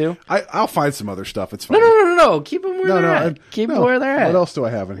that list too. I'll find some other stuff. It's fine. No. Keep them where they're at. Keep them where they're at. What else do I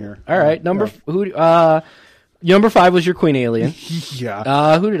have in here? All right, number 5 was your Queen Alien.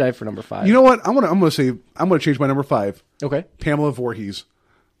 Yeah. Who did I have for number 5? You know what? I'm gonna change my number 5. Okay. Pamela Voorhees.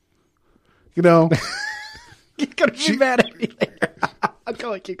 You know, You're gonna be mad at me later. I'm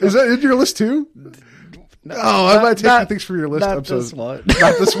going. Keep going. is that in your list too? I'm not taking things from your list. Not this one.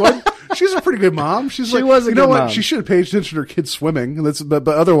 Not this one. She's a pretty good mom. She was a you know good what? mom. She should have paid attention to her kids swimming. And but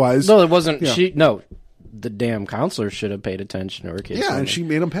otherwise, No, it wasn't. Yeah. The damn counselor should have paid attention to her kids. yeah, and she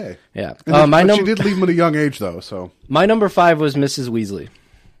made them pay. Yeah. And she did leave them at a young age, though. So My number 5 was Mrs. Weasley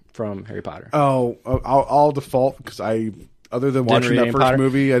from Harry Potter. I'll default because other than watching read that Harry first Potter?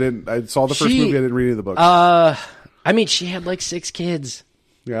 movie, I saw the first movie. I didn't read any of the books. I mean, she had like 6 kids.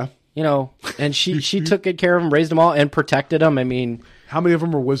 Yeah. You know, and she took good care of them, raised them all, and protected them. I mean, How many of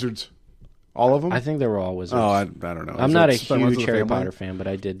them were wizards? All of them? I think they were all wizards. Oh, I don't know. I'm Is not it a split ones huge of the Harry family? Potter fan, but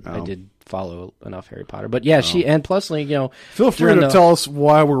I did follow enough Harry Potter. But yeah, and plus, like, you know, Feel free during to the- tell us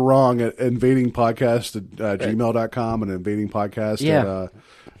why we're wrong at invadingpodcast at gmail.com and invadingpodcast Yeah. at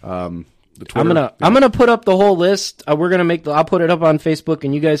the Twitter. I'm gonna put up the whole list. I'll put it up on Facebook,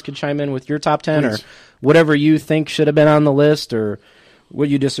 and you guys can chime in with your top 10 Please. or whatever you think should have been on the list or what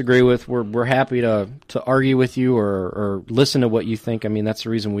you disagree with. We're happy to argue with you or listen to what you think. I mean, that's the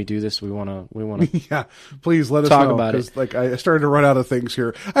reason we do this. We want to. Yeah, please let us Talk know. about it. 'Cause, like, I started to run out of things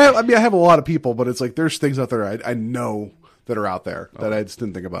here. I have a lot of people, but it's like there's things out there I know that are out there that I just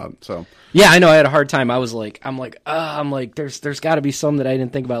didn't think about. So Yeah, I know. I had a hard time. I'm like, there's got to be some that I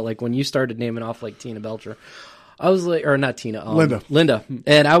didn't think about. Like when you started naming off like Tina Belcher, I was like, or not Tina, Linda,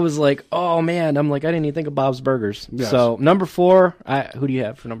 and I was like, oh man, I'm like, I didn't even think of Bob's Burgers. Yes. So number 4, who do you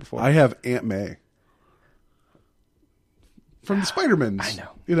have for number 4? I have Aunt May from the Spider-Mans. I know.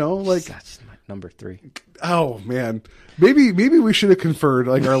 You know, like, That's my number 3. oh man, maybe we should have conferred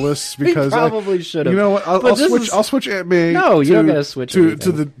like our lists because probably should have. You know what? I'll switch Aunt May. No, you don't gotta switch to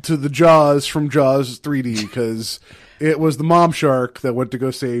anything. the Jaws from Jaws 3D because it was the mom shark that went to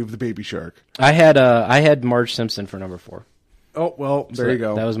go save the baby shark. I had Marge Simpson for number 4. Oh well, there you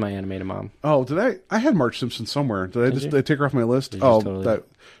go. That was my animated mom. Oh, did I had Marge Simpson somewhere? Did I take her off my list? you Oh, totally- that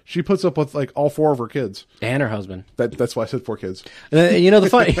she puts up with like all 4 of her kids. And her husband. That's why I said 4 kids. You know the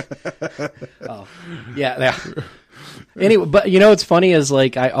funny. Oh, yeah. Anyway, but you know what's funny is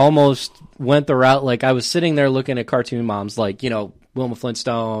like I almost went the route like I was sitting there looking at cartoon moms like, you know, Wilma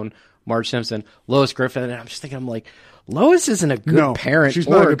Flintstone, Marge Simpson, Lois Griffin, and I'm just thinking, I'm like, Lois isn't a good No, parent. she's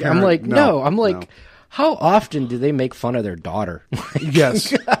not a good parent. I'm like, No, I'm like, no. how often do they make fun of their daughter?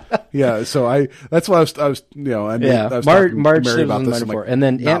 Yes. Yeah. So that's why I was you know I was Marge talking to Mary Simpson about was this. my I'm number 4, like, and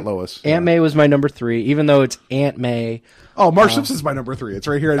then not Lois. Aunt May was my number 3, even though it's Aunt May. Oh, Marge Simpson's my number 3. It's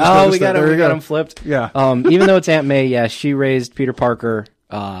right here. I just Oh, noticed we got that. him. There We you got go. him flipped. Yeah. Even though it's Aunt May, yeah, she raised Peter Parker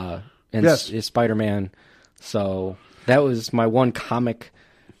and Yes. Spider-Man. So that was my one comic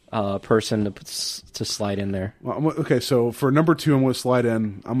person to slide in there. Well, okay, so for number 2, I'm going to slide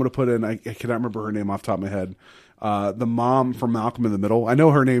in. I'm going to put in. I cannot remember her name off the top of my head. The mom from Malcolm in the Middle. I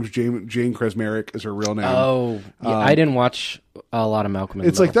know her name's Jane Kresmerick is her real name. Oh, yeah, I didn't watch a lot of Malcolm in the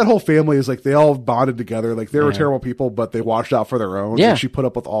It's like Middle. that whole family is like they all bonded together. Like they were terrible people, but they watched out for their own. Yeah. And she put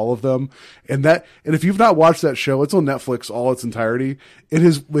up with all of them. And if you've not watched that show, it's on Netflix all its entirety. It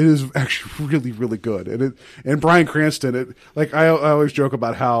is actually really, really good. And Bryan Cranston, I always joke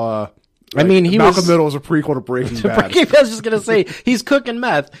about how I mean, he Malcolm was- Middle is a prequel to Breaking Bad. I was just gonna say he's cooking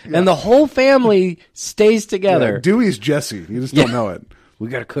meth, and the whole family stays together. Yeah, Dewey's Jesse. You just don't know it. We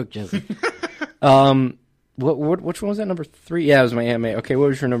gotta cook, Jesse. Which one was that? Number 3? Yeah, it was my Aunt May. Okay, what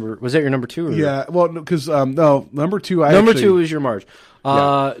was your number? Was that your number 2? Or Yeah, well, because no, number 2. Number 2 was your Marge.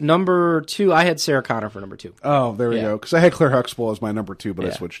 Number 2, I had Sarah Connor for number 2. Oh, there we Yeah. go. Because I had Claire Huxtable as my number 2, but I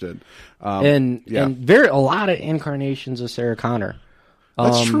Yeah. switched it. And yeah. and a lot of incarnations of Sarah Connor.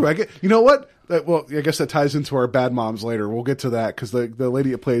 That's true. You know what? Well, I guess that ties into our bad moms later. We'll get to that because the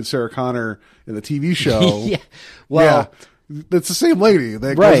lady that played Sarah Connor in the TV show. Yeah. Well, it's the same lady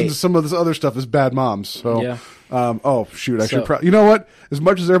that Right. goes into some of this other stuff as bad moms. So, Yeah. Oh shoot! I should. So- You know what? As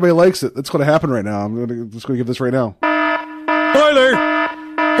much as everybody likes it, that's going to happen right now. I'm just going to give this right now. Spoiler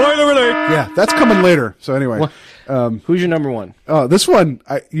alert! Yeah, that's coming later. So anyway, who's your number 1? this one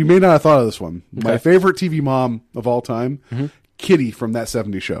you may not have thought of this one. My Okay. favorite TV mom of all time, Kitty from That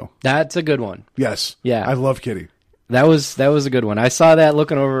 70s Show. That's a good one. Yes. Yeah. I love Kitty. That was a good one. I saw that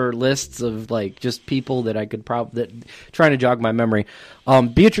looking over lists of like just people that I could trying to jog my memory.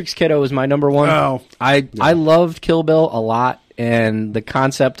 Beatrix Kiddo is my number 1. Oh. I loved Kill Bill a lot, and the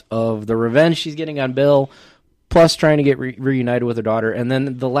concept of the revenge she's getting on Bill, plus trying to get reunited with her daughter, and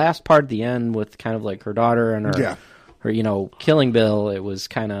then the last part at the end with kind of like her daughter and her Yeah. or killing Bill, it was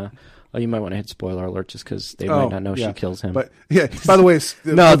kind of. Oh, you might want to hit spoiler alert just because they might not know she kills him. But yeah, by the way,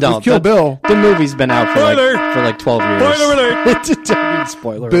 no, don't. Kill Bill. The movie's been out for like 12 years. Spoiler alert.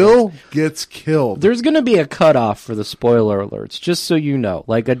 Spoiler Bill alert. gets killed. There's going to be a cutoff for the spoiler alerts, just so you know.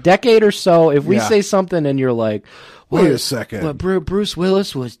 Like a decade or so, if we say something and you're like, wait a second. What, Bruce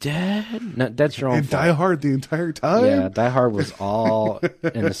Willis was dead? No, that's your own and fault. Die Hard the entire time? Yeah, Die Hard was all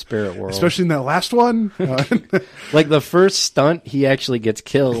in the spirit world. Especially in that last one. Like the first stunt, he actually gets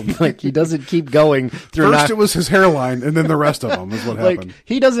killed. Like he doesn't keep going through. First it was his hairline, and then the rest of them is what happened.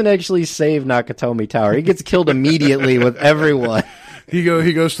 He doesn't actually save Nakatomi Tower. He gets killed immediately with everyone. He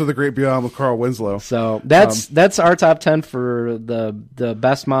goes to the Great Beyond with Carl Winslow. So that's our top 10 for the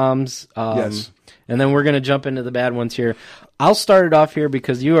best moms. Yes. And then we're going to jump into the bad ones here. I'll start it off here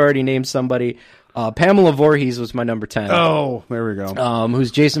because you already named somebody. Pamela Voorhees was my number 10. Oh, there we go.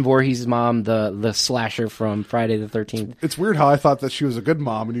 Who's Jason Voorhees' mom, the slasher from Friday the 13th. It's weird how I thought that she was a good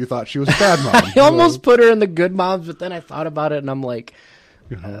mom and you thought she was a bad mom. I almost put her in the good moms, but then I thought about it and I'm like,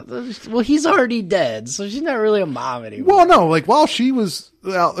 well, he's already dead, so she's not really a mom anymore. Well, no, like while she was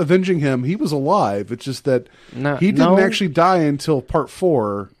out avenging him, he was alive. It's just that he didn't actually die until part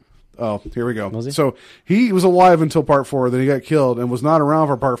 4. Oh, here we go. Was he? So he was alive until part 4, then he got killed and was not around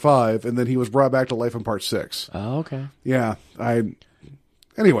for part 5, and then he was brought back to life in part 6. Oh, okay. Yeah,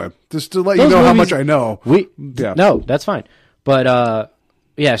 anyway, just to let you know how much I know. No, that's fine. But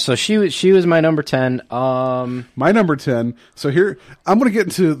yeah, so she was my number 10. My number 10. So here I'm going to get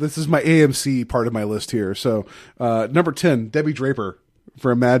into this is my AMC part of my list here. So number 10, Debbie Draper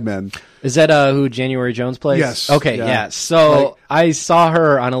for Mad Men. Is that who January Jones plays? Yes. Okay, yeah. So I saw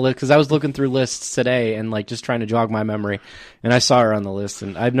her on a list because I was looking through lists today and like just trying to jog my memory, and I saw her on the list.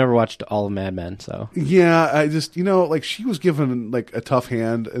 And I've never watched all of Mad Men, so yeah, I just like she was given like a tough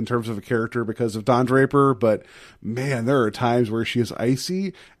hand in terms of a character because of Don Draper, but man, there are times where she is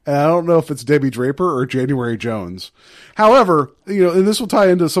icy. And I don't know if it's Debbie Draper or January Jones. However, and this will tie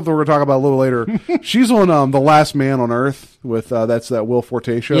into something we're going to talk about a little later. She's on The Last Man on Earth with that's that Will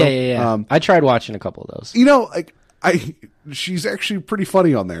Forte show. Yeah. I tried watching a couple of those. She's actually pretty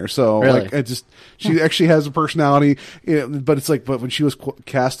funny on there. So really? She actually has a personality. But it's like, but when she was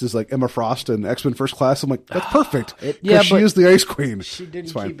cast as like Emma Frost in X-Men First Class, I'm like, that's perfect. She is the Ice Queen. She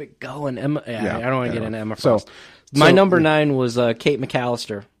didn't keep it going. I don't want to get into Emma So Frost. My number 9 was Kate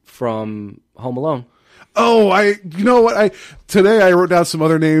McAllister from Home Alone. Oh, you know what? Today I wrote down some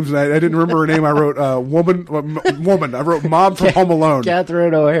other names and I didn't remember her name. I wrote woman. I wrote mom from Home Alone.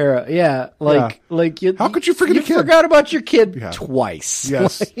 Catherine O'Hara. Yeah, you. How could you forget a kid? You forgot about your kid twice.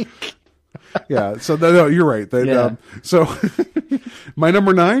 Yes. Yeah. So no, you're right. So my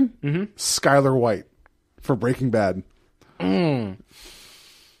number 9, Skylar White for Breaking Bad. Because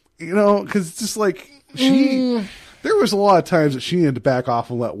it's just like she. There was a lot of times that she needed to back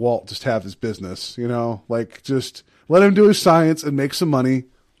off and let Walt just have his business, like just let him do his science and make some money.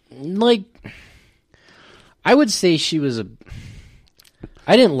 Like, I would say she was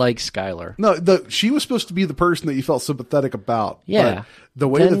I didn't like Skylar. No, she was supposed to be the person that you felt sympathetic about. Yeah. But the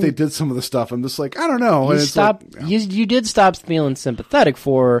way that they did some of the stuff, I'm just like, I don't know. You did stop feeling sympathetic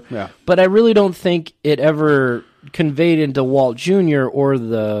for her, yeah. But I really don't think it ever conveyed into Walt Jr. or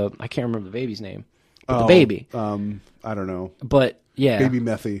I can't remember the baby's name. The baby. I don't know. But yeah. Baby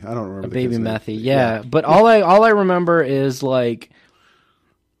Methy. I don't remember. Baby Methy. Yeah. But all I remember is like,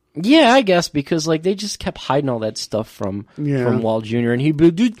 yeah, I guess because like they just kept hiding all that stuff from Walt Jr. and he'd be,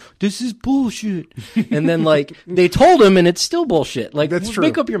 dude, this is bullshit. And then like they told him and it's still bullshit. Like that's true.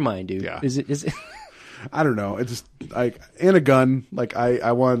 Make up your mind, dude. Yeah. Is it? I don't know. It's just like Anna Gunn. Like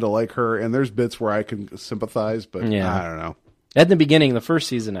I wanted to like her, and there's bits where I can sympathize, but I don't know. At the beginning, the first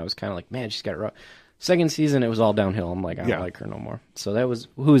season, I was kind of like, man, she's got it rough. Second season, it was all downhill. I'm like, I don't like her no more. So that was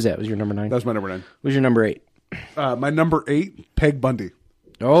who was that? Was your number 9? That was my number 9. Who's your number 8? My number 8, Peg Bundy.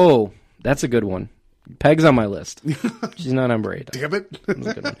 Oh, that's a good one. Peg's on my list. She's not number 8. Damn it! That was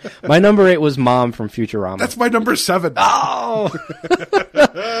a good one. My number 8 was Mom from Futurama. That's my number 7. Oh,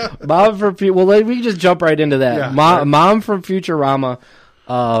 Mom from well, we can just jump right into that. Yeah, Mom from Futurama.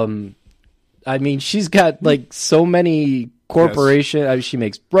 I mean, she's got like so many corporation. I mean, she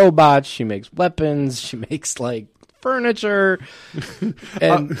makes robots. She makes weapons. She makes like furniture.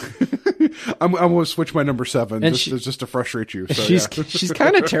 And I'm going to switch my number 7 just to frustrate you. So, she's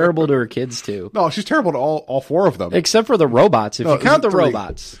kind of terrible to her kids too. No, she's terrible to all 4 of them, except for the robots. If you count the 3.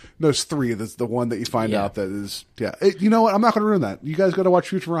 robots, no, it's 3. That's the one that you find out that is. Yeah, you know what? I'm not going to ruin that. You guys got to watch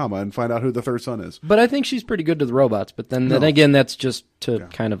Futurama and find out who the third son is. But I think she's pretty good to the robots. But then again, that's just to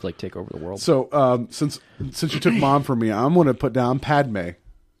kind of like take over the world. So since you took Mom from me, I'm going to put down Padme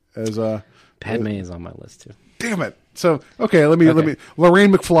as a. Padme is on my list too. Damn it! So okay, let me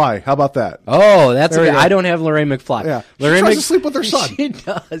Lorraine McFly. How about that? Oh, that's There okay. you go. I don't have Lorraine McFly. Yeah. She Lorraine tries to sleep with her son. She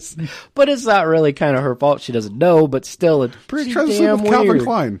does, but it's not really kind of her fault. She doesn't know, but still, it's pretty She tries to sleep damn with Calvin weird.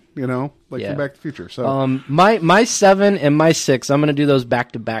 Klein. Like Yeah. from Back to the Future. So My 7 and my 6, I'm going to do those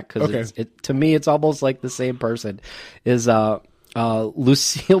back to back because Okay. to me it's almost like the same person. Is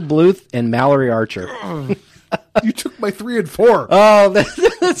Lucille Bluth and Mallory Archer. you took my 3 and 4. Oh,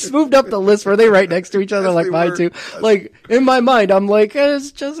 that's moved up the list. Were they right next to each other Yes, like they mine were. too? Like in my mind, I'm like,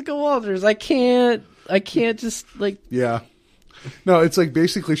 it's Jessica Walters. I can't just like. Yeah. No, it's like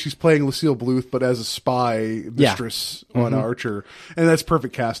basically she's playing Lucille Bluth, but as a spy mistress on Archer, and that's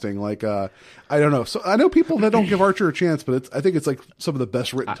perfect casting. Like, I don't know. So I know people that don't give Archer a chance, but I think it's like some of the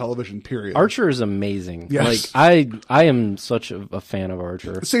best written television. Period. Archer is amazing. Yes. Like I am such a fan of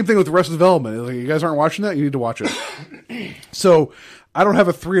Archer. Same thing with Arrested Development. Like, you guys aren't watching that, you need to watch it. So I don't have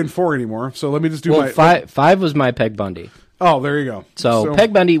a 3 and 4 anymore. So let me just do Well, five was my Peg Bundy. Oh, there you go. So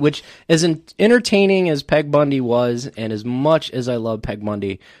Peg Bundy, which as entertaining as Peg Bundy was, and as much as I love Peg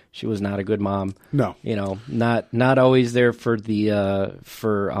Bundy, she was not a good mom. No. Not always there for the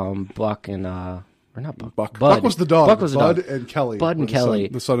Buck and or not Buck. Buck. Bud. Buck was the dog. Buck was the Bud dog. and Kelly. Bud and were Kelly.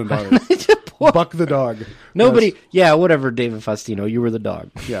 The son and daughter. Buck the dog. Nobody. Yes. Yeah, whatever. David Faustino, you were the dog.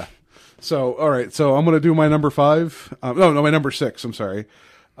 Yeah. So, all right. So I'm going to do my number 5. No, my number 6. I'm sorry.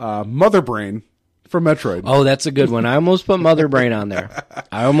 Mother Brain from Metroid. Oh, that's a good one. I almost put Mother Brain on there.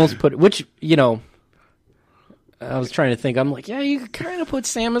 I almost put which I was trying to think. I'm like, yeah, you could kind of put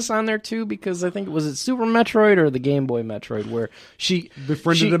Samus on there too because I think it was Super Metroid or the Game Boy Metroid where she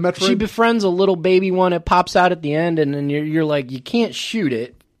Befriended a Metroid? She befriends a little baby one. It pops out at the end, and then you're like, you can't shoot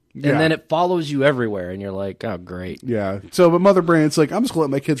it, and Yeah. then it follows you everywhere, and you're like, oh, great. Yeah. So, but Mother Brain, it's like, I'm just going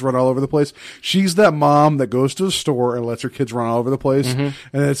to let my kids run all over the place. She's that mom that goes to the store and lets her kids run all over the place. And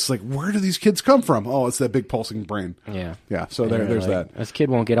it's like, where do these kids come from? Oh, it's that big pulsing brain. Yeah. Yeah. So And there's you're like, that. This kid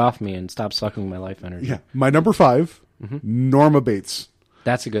won't get off me and stop sucking my life energy. Yeah. My number 5, Norma Bates.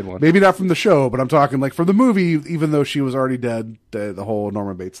 That's a good one. Maybe not from the show, but I'm talking like from the movie, even though she was already dead, the whole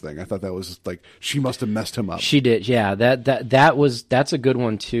Norma Bates thing. I thought that was like, she must have messed him up. She did, yeah. That's a good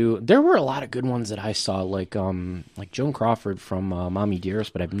one too. There were a lot of good ones that I saw, like Joan Crawford from Mommy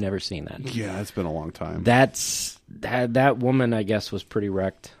Dearest, but I've never seen that. Yeah, it's been a long time. That woman, I guess, was pretty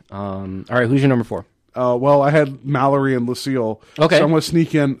wrecked. All right, who's your number 4? Well, I had Mallory and Lucille. Okay. So I'm going to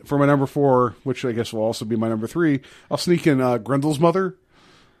sneak in for my number 4, which I guess will also be my number 3. I'll sneak in Grendel's mother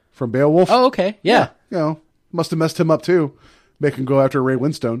from Beowulf. Oh, okay, yeah. Must have messed him up too. Make him go after Ray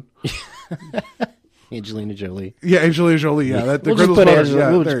Winstone. Angelina Jolie. Yeah, Angelina Jolie. Yeah, We'll just Grendel's put mother.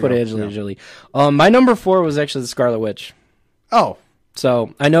 Angelina, Yeah, there you go. Angelina Yeah. Jolie. My number 4 was actually the Scarlet Witch. Oh,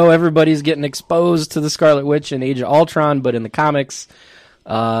 So I know everybody's getting exposed to the Scarlet Witch in Age of Ultron, but in the comics,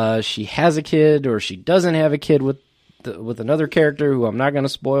 she has a kid or she doesn't have a kid with another character who I'm not going to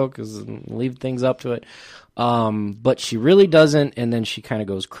spoil because leave things up to it. But she really doesn't, and then she kind of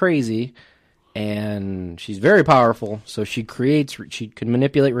goes crazy, and she's very powerful. So she can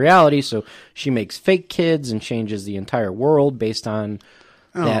manipulate reality. So she makes fake kids and changes the entire world based on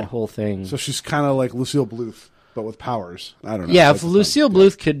that whole thing. so she's kind of like Lucille Bluth, but with powers. I don't know. Yeah, That's if the Lucille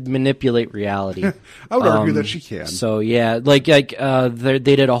Bluth could manipulate reality, I would argue that she can. So yeah, they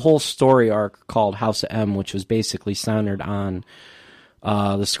did a whole story arc called House of M, which was basically centered on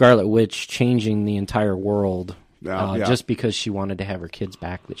the Scarlet Witch changing the entire world Yeah. just because she wanted to have her kids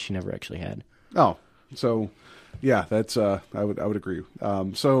back that she never actually had. Oh, so yeah, that's I would agree.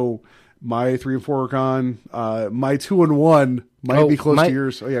 So my 3 and 4 are gone. My 2 and 1 might be close to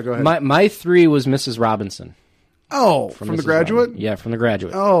yours. Oh yeah, go ahead. My 3 was Mrs. Robinson from The Mrs. Graduate. Robinson. Yeah, from The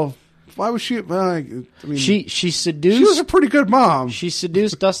Graduate. Oh, why was she? I mean, She seduced. she was a pretty good mom. She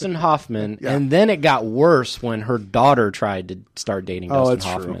seduced Dustin Hoffman, Yeah. and then it got worse when her daughter tried to start dating Dustin that's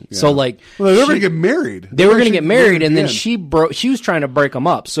true. Hoffman. Yeah. So like, Well, they were going to get married. They were going to get married, and then at the end. she was trying to break them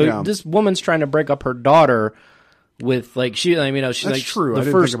up. So Yeah. this woman's trying to break up her daughter with like she's That's like true. I the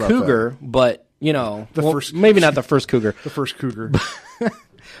didn't first think about cougar, but first- maybe not the first cougar, the first cougar.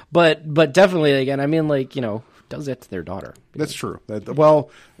 but definitely again. I mean, like who does that to their daughter? That's true.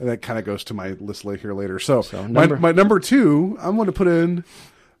 That kind of goes to my list here later. So number- my number 2, I'm going to put in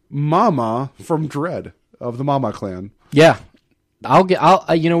Mama from Dread of the Mama Clan. Yeah. We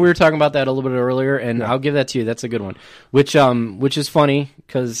were talking about that a little bit earlier, and I'll give that to you. That's a good one. Which is funny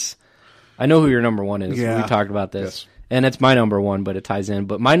because I know who your number 1 is. Yeah. We talked about this, Yes. and it's my number 1, but it ties in.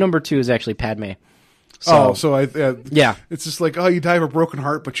 But my number 2 is actually Padme. Yeah. It's just like, you die of a broken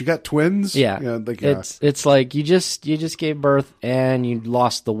heart, but you got twins. Yeah, it's like you just gave birth and you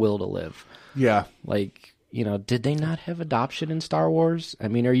lost the will to live. Yeah. Like did they not have adoption in Star Wars? I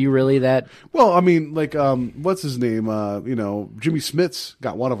mean, are you really that? Well, I mean, like, what's his name? Jimmy Smits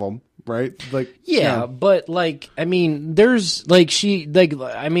got one of them, right? Like, Yeah, but like, I mean, there's like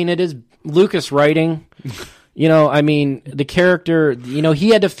it is Lucas writing. I mean, the character, he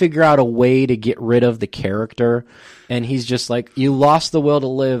had to figure out a way to get rid of the character, and he's just like, you lost the will to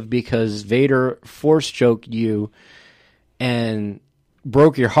live because Vader force choked you and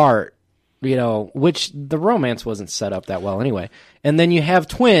broke your heart. Which the romance wasn't set up that well anyway. And then you have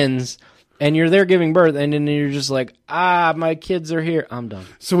twins, and you're there giving birth, and then you're just like, my kids are here. I'm done.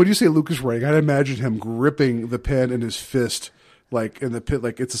 So when you say Lucas writing, I'd imagine him gripping the pen in his fist, like in the pit,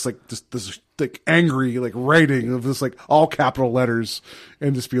 like it's just like this like angry like writing of this like all capital letters,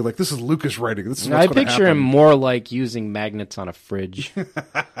 and just be like, this is Lucas writing. This is what's I gonna picture happen. him more like using magnets on a fridge.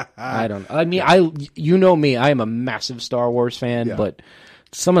 I don't. I mean, you know me. I am a massive Star Wars fan, Yeah. but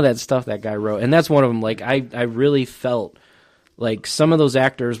some of that stuff that guy wrote, and that's one of them. Like I really felt like some of those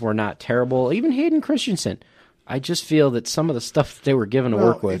actors were not terrible. Even Hayden Christensen. I just feel that some of the stuff they were given to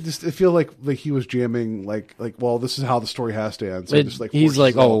work with. I feel like he was jamming like well, this is how the story has to end. So he's like,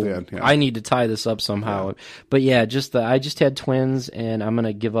 yeah. I need to tie this up somehow. Yeah. But yeah, I just had twins, and I'm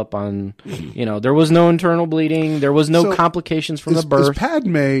gonna give up on. There was no internal bleeding. There was no complications from the birth. Is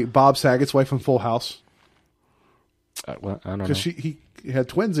Padme Bob Saget's wife in Full House? Well, I don't know. Because he had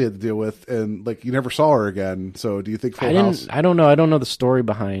twins he had to deal with, and like you never saw her again. So do you think Full House? I don't know. I don't know the story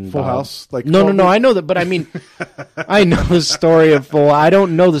behind Full Bob. House. Like no. I know that, but I mean, I know the story of Full. I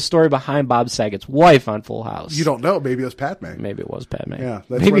don't know the story behind Bob Saget's wife on Full House. You don't know? Maybe it was Padme. Maybe it was Padme. Yeah,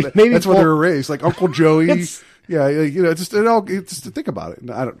 that's where they were raised. Like Uncle Joey. Yeah, just to think about it.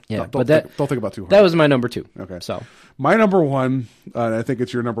 I don't. Yeah, don't think about it too hard. That was my number 2. Okay, so my number 1, and I think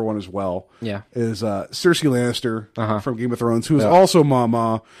it's your number 1 as well. Yeah, is Cersei Lannister from Game of Thrones, who is also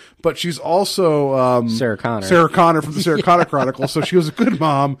Mama, but she's also Sarah Connor. Sarah Connor from the Sarah Connor Chronicles. So she was a good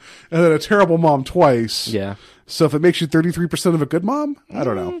mom and then a terrible mom twice. Yeah. So if it makes you 33% of a good mom, I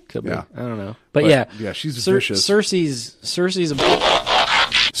don't know. Could be. Yeah. I don't know. But yeah, she's vicious. Cersei's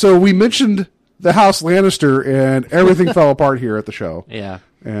a. So we mentioned the House Lannister, and everything fell apart here at the show. Yeah.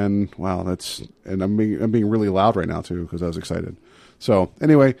 And wow, I'm being really loud right now too because I was excited. So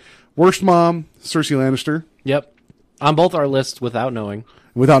anyway, worst mom, Cersei Lannister. Yep. On both our lists without knowing.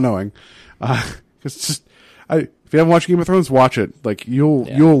 Without knowing, if you haven't watched Game of Thrones, watch it. Like you'll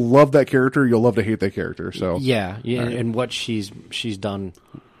love that character. You'll love to hate that character. So yeah, right. And what she's done,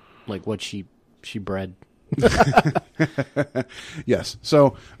 like what she bred. Yes.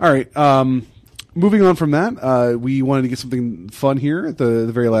 So all right. Moving on from that, we wanted to get something fun here at the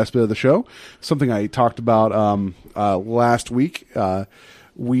very last bit of the show. Something I talked about last week.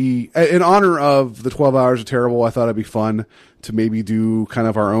 We, in honor of the 12 Hours of Terrible, I thought it'd be fun to maybe do kind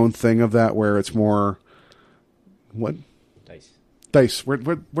of our own thing of that, where it's more what dice. Where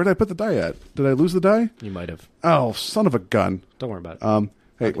did I put the die at? Did I lose the die? You might have. Oh, son of a gun! Don't worry about it.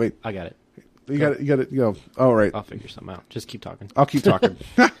 Hey, okay. wait. I got it. You got it. You go. All right. I'll figure something out. Just keep talking. I'll keep talking.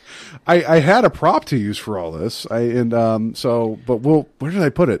 I had a prop to use for all this. Where did I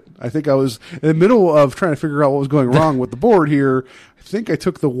put it? I think I was in the middle of trying to figure out what was going wrong with the board here. I think I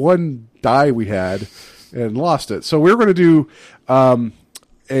took the one die we had and lost it. So we're going to do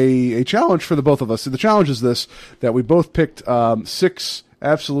a challenge for the both of us. So the challenge is this, that we both picked 6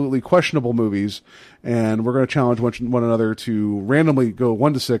 absolutely questionable movies, and we're going to challenge one another to randomly go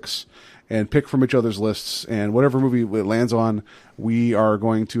 1 to 6 and pick from each other's lists, and whatever movie it lands on, we are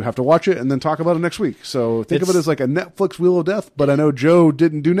going to have to watch it and then talk about it next week. So think of it as like a Netflix Wheel of Death, but I know Joe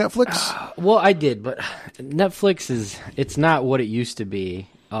didn't do Netflix. Well, I did, but Netflix it's not what it used to be.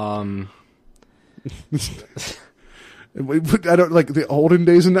 I don't like the olden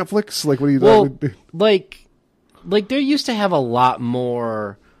days of Netflix. Like, what do you? Well, like they used to have a lot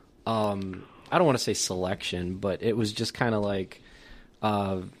more. I don't want to say selection, but it was just kind of like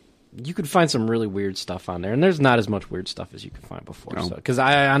you could find some really weird stuff on there, and there's not as much weird stuff as you could find before. No. So, because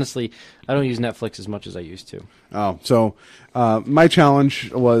I honestly I don't use Netflix as much as I used to. Oh, so my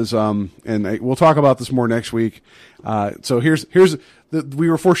challenge was, we'll talk about this more next week. So we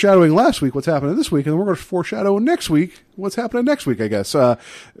were foreshadowing last week what's happening this week, and we're going to foreshadow next week what's happening next week, I guess.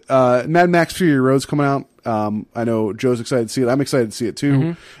 Mad Max Fury Road's coming out. I know Joe's excited to see it. I'm excited to see it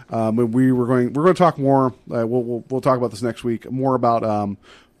too. Mm-hmm. We're going to talk more. We'll talk about this next week, more about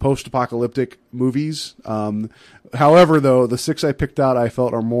post-apocalyptic movies. However, though, the 6 I picked out I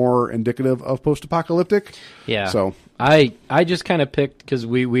felt are more indicative of post-apocalyptic. Yeah. So I just kind of picked because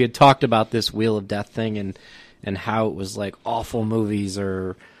we had talked about this Wheel of Death thing and how it was like awful movies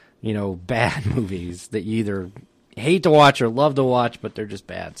or bad movies that you either hate to watch or love to watch, but they're just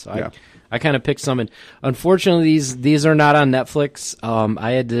bad. So Yeah. I kind of picked some, and unfortunately these are not on Netflix.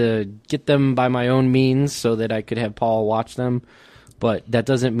 I had to get them by my own means so that I could have Paul watch them. But that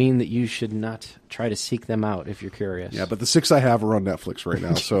doesn't mean that you should not try to seek them out if you're curious. Yeah, but the 6 I have are on Netflix right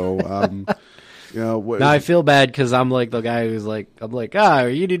now. So, Now I feel bad because I'm like the guy who's like,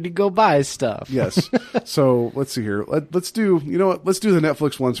 you need to go buy stuff. Yes. So let's see here. Let's do. You know what? Let's do the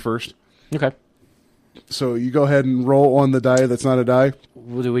Netflix ones first. Okay. So you go ahead and roll on the die that's not a die.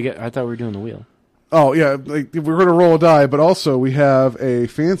 What do we get? I thought we were doing the wheel. Oh yeah, like we're going to roll a die, but also we have a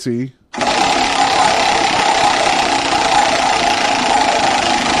fancy.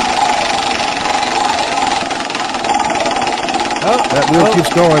 That wheel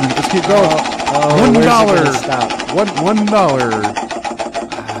keeps going. Let's keep going.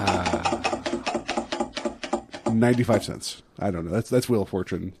 $1. 95 cents. I don't know. That's Wheel of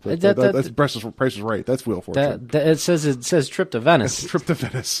Fortune. That's Price is Right. That's Wheel of Fortune. It says Trip to Venice. Trip to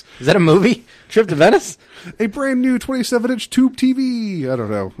Venice. Is that a movie? Trip to Venice? A brand new 27-inch tube TV. I don't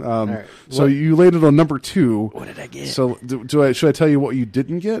know. right. So you landed on number 2. What did I get? So should I tell you what you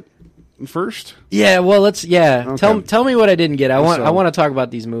didn't get first? Yeah, well, let's. Yeah, Okay. tell me what I didn't get. I want So- to talk about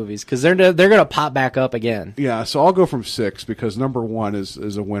these movies because they're gonna pop back up again. Yeah, so I'll go from 6 because number 1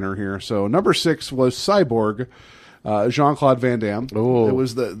 is a winner here. So number 6 was Cyborg, Jean-Claude Van Damme. Ooh. It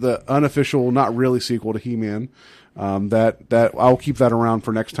was the unofficial, not really sequel to He-Man. That I'll keep that around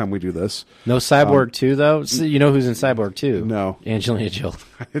for next time we do this. No Cyborg 2 though. So you know who's in Cyborg 2? No. Angelina Jolie.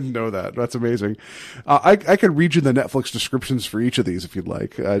 I didn't know that. That's amazing. I could read you the Netflix descriptions for each of these if you'd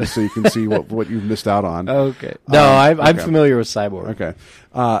like, just so you can see what you've missed out on. Okay. No, I'm okay. familiar with Cyborg. Okay.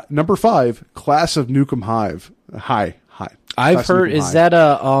 Number 5, Class of Nukem Hive. High. I've Class of heard.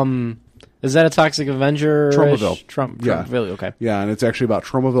 Nukem Is that a Toxic Avenger? Tromaville. Tromaville. Okay. Yeah, and it's actually about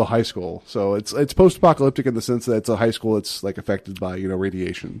Tromaville High School. So it's post-apocalyptic in the sense that it's a high school that's like affected by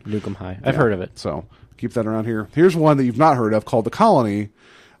radiation. Nukem High. I've heard of it. So keep that around here. Here's one that you've not heard of called The Colony,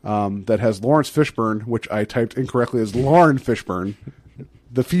 that has Lawrence Fishburne, which I typed incorrectly as Lauren Fishburne,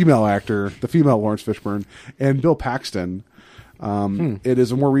 the female actor, the female Lawrence Fishburne, and Bill Paxton. It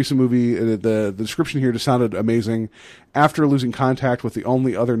is a more recent movie. The description here just sounded amazing. After losing contact with the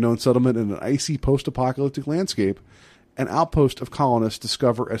only other known settlement in an icy post-apocalyptic landscape, an outpost of colonists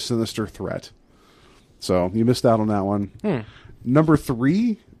discover a sinister threat. So you missed out on that one. Number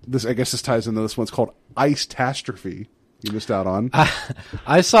 3, I guess this ties into this one. It's called Ice-tastrophe. You missed out on.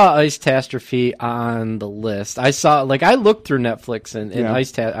 I saw Ice-tastrophe on the list. I looked through Netflix and Yeah.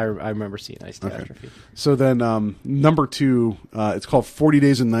 I remember seeing Ice-tastrophe. So then number 2, it's called 40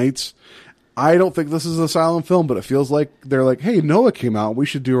 Days and Nights. I don't think this is an Asylum film, but it feels like they're like, hey, Noah came out. We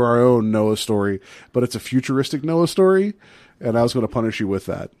should do our own Noah story. But it's a futuristic Noah story, and I was going to punish you with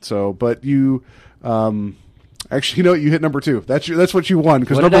that. So, but you... actually, you know what? You hit number 2. That's what you won.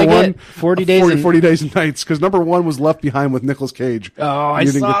 Because What did number I 1, get? 40 Days 40 Days and Nights. Because number 1 was Left Behind with Nicolas Cage. Oh, I You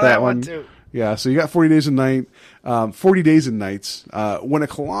didn't saw get that one too. Yeah, so you got 40 Days and Night. 40 Days and Nights. When a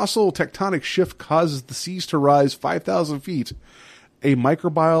colossal tectonic shift causes the seas to rise 5,000 feet, a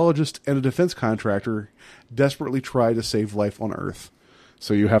microbiologist and a defense contractor desperately try to save life on Earth.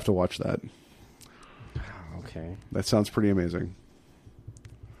 So you have to watch that. Okay. That sounds pretty amazing.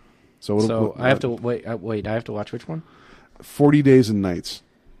 So I have to wait. I have to watch which one? 40 Days and Nights.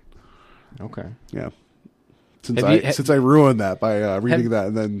 Okay. Yeah. Since I ruined that by reading that,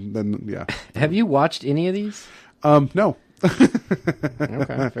 and then yeah. Have you watched any of these? No. Okay,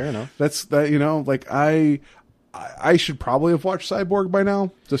 fair enough. That's that. Like I should probably have watched Cyborg by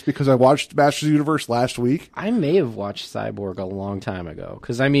now, just because I watched Masters of the Universe last week. I may have watched Cyborg a long time ago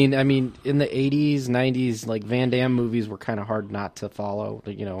because I mean, in the 80s, 90s, like Van Damme movies were kind of hard not to follow.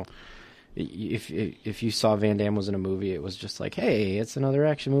 If you saw Van Damme was in a movie, it was just like, hey, it's another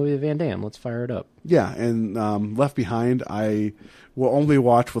action movie of Van Damme. Let's fire it up. Yeah, and Left Behind, I will only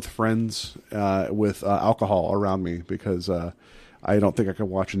watch with friends with alcohol around me because I don't think I could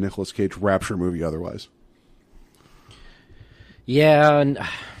watch a Nicolas Cage Rapture movie otherwise. Yeah, and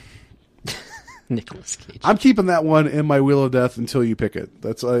Nicolas Cage. I'm keeping that one in my Wheel of Death until you pick it.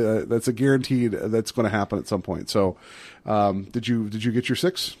 That's a guaranteed. That's going to happen at some point. So, did you get your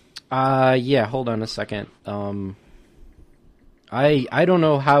 6? Yeah. Hold on a second. I don't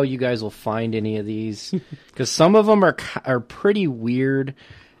know how you guys will find any of these because some of them are pretty weird,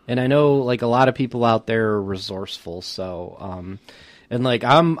 and I know like a lot of people out there are resourceful. So, and like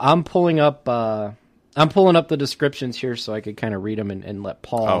I'm pulling up the descriptions here so I could kind of read them and let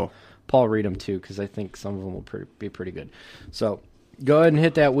Paul read them too because I think some of them will be pretty good. So go ahead and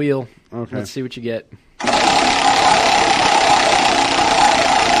hit that wheel. Okay. Let's see what you get.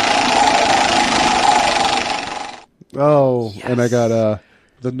 Oh, and I got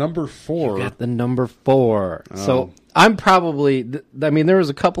the number 4. You got the number 4. So I'm probably. There was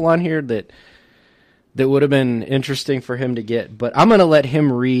a couple on here that would have been interesting for him to get, but I'm going to let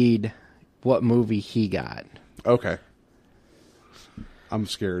him read what movie he got. Okay. I'm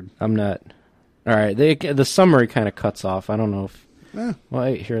scared. I'm not. All right. The summary kind of cuts off. I don't know if. Well,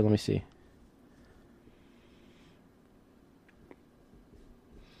 wait, here, let me see.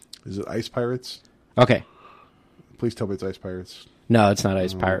 Is it Ice Pirates? Okay. Please tell me it's Ice Pirates. No, it's not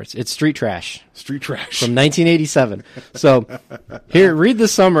Ice Pirates. It's Street Trash. Street Trash. From 1987. So, here, read the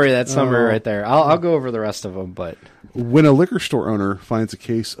summary, that summary right there. I'll go over the rest of them, but... When a liquor store owner finds a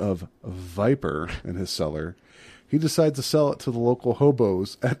case of Viper in his cellar, he decides to sell it to the local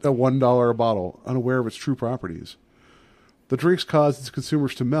hobos at $1 a bottle, unaware of its true properties. The drinks cause its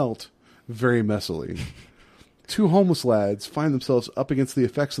consumers to melt very messily. 2 homeless lads find themselves up against the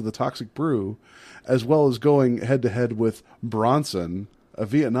effects of the toxic brew, as well as going head-to-head with Bronson, a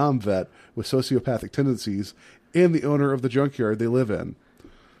Vietnam vet with sociopathic tendencies, and the owner of the junkyard they live in.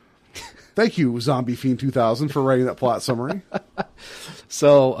 Thank you, Zombie Fiend 2000, for writing that plot summary.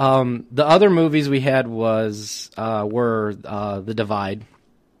 So, the other movies we had were The Divide,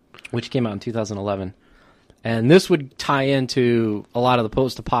 which came out in 2011. And this would tie into a lot of the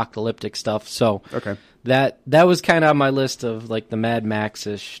post-apocalyptic stuff. So okay. That was kind of on my list of like the Mad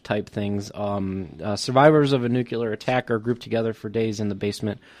Max-ish type things. Survivors of a nuclear attack are grouped together for days in the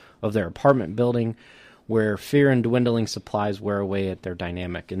basement of their apartment building, where fear and dwindling supplies wear away at their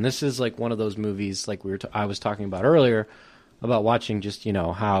dynamic. And this is like one of those movies, like I was talking about earlier, about watching just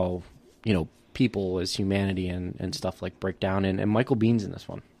how people as humanity and stuff like break down. And Michael Biehn's in this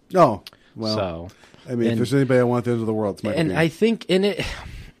one. Oh, well. So, if there's anybody I want at the end of the world, it's Michael Biehn. I think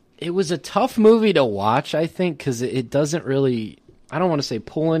it was a tough movie to watch, I think, because it doesn't really, I don't want to say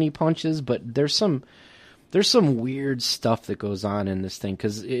pull any punches, but there's some weird stuff that goes on in this thing,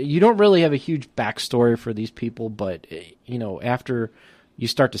 because you don't really have a huge backstory for these people, but after you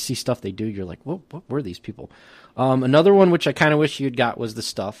start to see stuff they do, you're like, what were these people? Another one which I kind of wish you'd got was The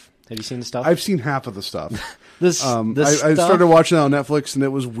Stuff. Have you seen The Stuff? I've seen half of The Stuff. I started watching it on Netflix, and it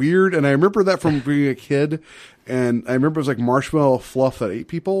was weird, and I remember that from being a kid, and I remember it was like marshmallow fluff that ate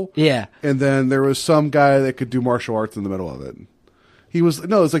people. Yeah. And then there was some guy that could do martial arts in the middle of it. It was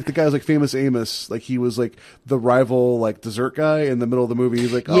like the guy was like Famous Amos, like he was like the rival like dessert guy in the middle of the movie.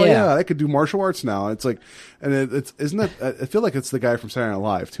 He's like, oh yeah, I could do martial arts now. It's like, and isn't that? I feel like it's the guy from Saturday Night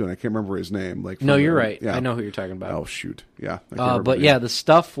Live too, and I can't remember his name. Like, no, you're right. Yeah. I know who you're talking about. Oh shoot, yeah. But yeah, The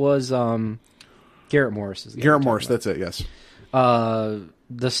Stuff was Garrett Morris. Garrett Morris, that's it. Yes.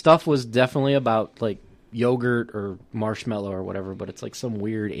 The Stuff was definitely about like yogurt or marshmallow or whatever, but it's like some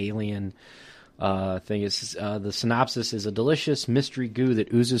weird alien thing. Is the synopsis is: a delicious mystery goo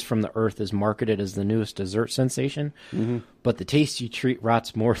that oozes from the earth is marketed as the newest dessert sensation, but the tasty treat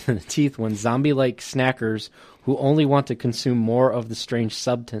rots more than the teeth when zombie-like snackers who only want to consume more of the strange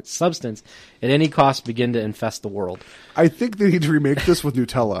substance at any cost begin to infest the world. I think they need to remake this with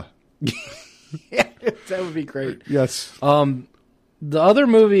Nutella. Yeah, that would be great. Yes. The other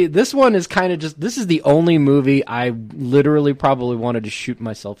movie, this one is kind of this is the only movie I literally probably wanted to shoot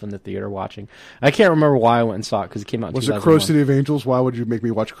myself in the theater watching. I can't remember why I went and saw it, because it came out in 2001. Was it Crow City of Angels? Why would you make me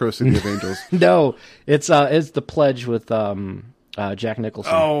watch Crow City of Angels? No, it's The Pledge with Jack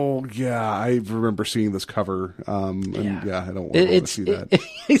Nicholson. Oh, yeah, I remember seeing this cover. I don't want to see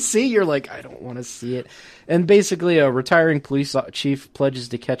that. See, you're like, I don't want to see it. And basically, a retiring police chief pledges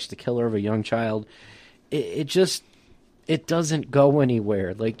to catch the killer of a young child. It doesn't go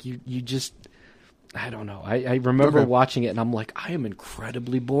anywhere. Like, you just... I don't know. I remember watching it, and I'm like, I am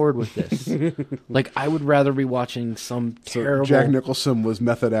incredibly bored with this. Like, I would rather be watching some terrible... Jack Nicholson was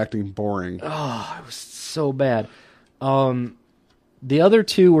method acting boring. Oh, it was so bad. The other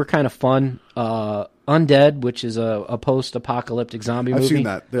two were kind of fun. Undead, which is a post-apocalyptic zombie movie. I've seen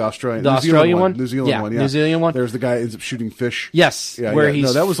that. The Australian one. New Zealand one, yeah. New Zealand one. There's the guy who ends up shooting fish. Yes. Yeah, where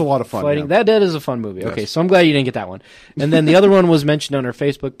he's that was a lot of fun. Fighting. Yeah. That is a fun movie. Yes. Okay, so I'm glad you didn't get that one. And then the other one was mentioned on our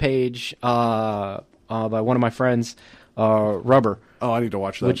Facebook page by one of my friends, Rubber. Oh, I need to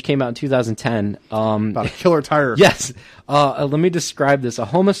watch that. Which came out in 2010. About a killer tire. Yes. Let me describe this. A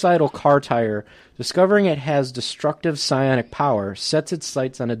homicidal car tire, discovering it has destructive psionic power, sets its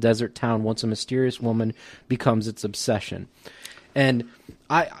sights on a desert town once a mysterious woman becomes its obsession. And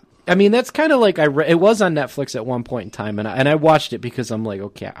I mean, that's kind of like it was on Netflix at one point in time, and I watched it because I'm like,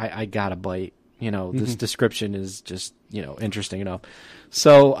 okay, I got a bite. This description is just, interesting enough.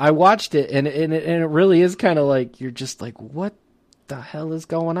 So I watched it, and it really is kind of like, you're just like, what the hell is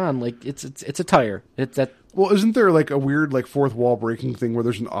going on? Like, it's a tire. It's that. Well, isn't there like a weird like fourth wall breaking thing where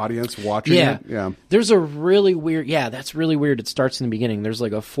there's an audience watching it? Yeah. There's a really weird. Yeah, that's really weird. It starts in the beginning. There's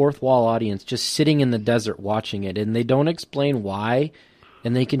like a fourth wall audience just sitting in the desert watching it, and they don't explain why,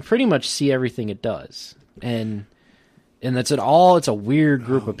 and they can pretty much see everything it does. And it's a weird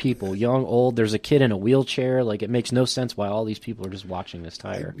group of people, young, old. There's a kid in a wheelchair. Like, it makes no sense why all these people are just watching this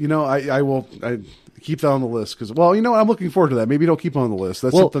tire. I will keep that on the list because, well, I'm looking forward to that. Maybe don't keep it on the list.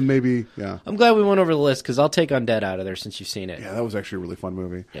 That's something maybe, yeah. I'm glad we went over the list because I'll take Undead out of there since you've seen it. Yeah, that was actually a really fun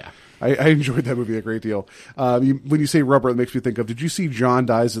movie. Yeah. I enjoyed that movie a great deal. When you say rubber, it makes me think of, did you see John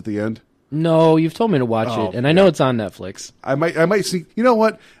Dies at the End? No, you've told me to watch it, and I know it's on Netflix. I might sneak, you know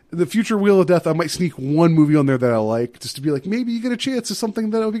what? The future Wheel of Death, I might sneak one movie on there that I like, just to be like, maybe you get a chance at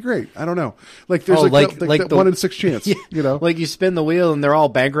something that would be great. I don't know. Like, there's that 1 in 6 chance, Like, you spin the wheel and they're all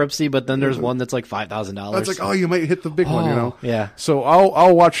bankruptcy, but then there's one that's like $5,000. It's like, oh, you might hit the big one, Yeah. So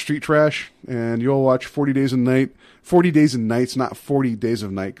I'll watch Street Trash, and you'll watch 40 Days a Night. 40 Days and Nights, not 40 Days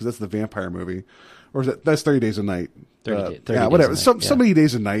of Night, because that's the vampire movie. Or is that's 30 Days a Night. 30 yeah, whatever. Days a Night, So many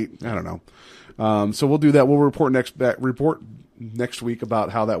days a night. I don't know. So we'll do that. We'll report next week about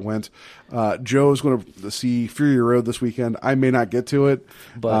how that went. Joe's going to see Fury Road this weekend. I may not get to it,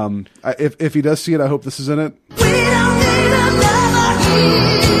 but if he does see it, I hope this is in it. We don't need another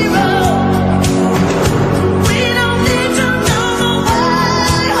hero. We don't need to know the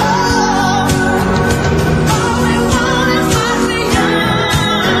way home. All we want is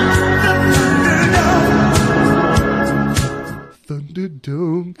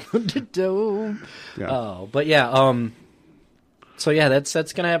Thunderdome. Thunderdome. Yeah. Oh, but yeah, so yeah, that's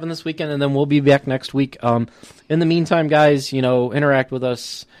going to happen this weekend, and then we'll be back next week. In the meantime, guys, interact with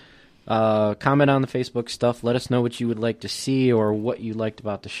us, comment on the Facebook stuff, let us know what you would like to see or what you liked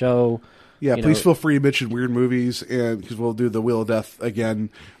about the show. Yeah, please feel free to mention weird movies, and because we'll do the Wheel of Death again.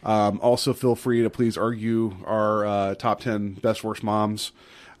 Also, feel free to please argue our top 10 best worst moms.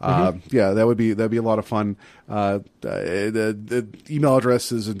 Yeah, that'd be a lot of fun. The email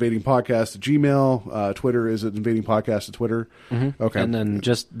address is invadingpodcast@gmail. Twitter is at invadingpodcast at Twitter. Okay, and then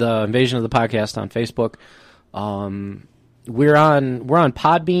just the Invasion of the Podcast on Facebook. We're on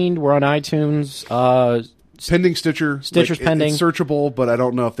Podbean. We're on iTunes. Pending Stitcher. Stitcher's pending. It's searchable, but I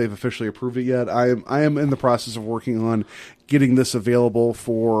don't know if they've officially approved it yet. I am in the process of working on getting this available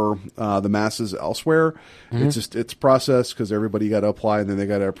for the masses elsewhere. It's a process because everybody got to apply and then they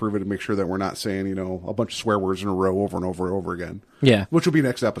got to approve it and make sure that we're not saying a bunch of swear words in a row over and over and over again. Yeah, which will be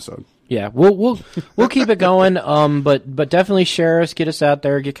next episode. Yeah, we'll keep it going. But definitely share us, get us out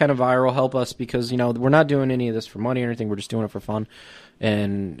there, get kind of viral, help us because we're not doing any of this for money or anything. We're just doing it for fun.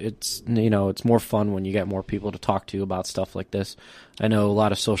 And it's more fun when you get more people to talk to about stuff like this. I know a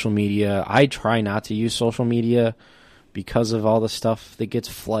lot of social media. I try not to use social media because of all the stuff that gets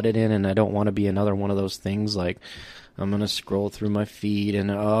flooded in, and I don't want to be another one of those things like I'm going to scroll through my feed and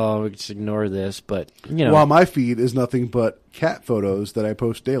just ignore this. But well, my feed is nothing but cat photos that I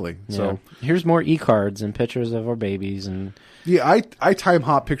post daily. Yeah. So here's more e-cards and pictures of our babies and. Yeah, I time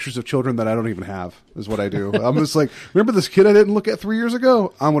hop pictures of children that I don't even have, is what I do. I'm just like, remember this kid I didn't look at 3 years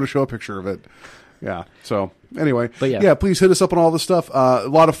ago? I'm going to show a picture of it. Yeah, so anyway. But yeah, please hit us up on all this stuff. A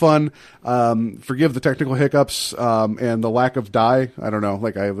lot of fun. Forgive the technical hiccups and the lack of dye. I don't know.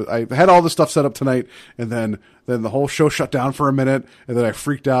 Like I had all this stuff set up tonight, and then the whole show shut down for a minute, and then I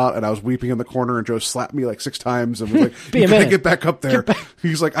freaked out, and I was weeping in the corner, and Joe slapped me like 6 times and was like, you gotta get back up there.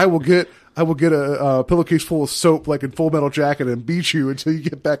 He's like, I will get a pillowcase full of soap like in Full Metal Jacket and beat you until you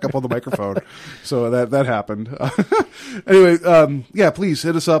get back up on the microphone. So that happened. Anyway, please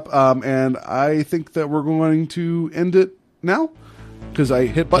hit us up. And I think that we're going to end it now because I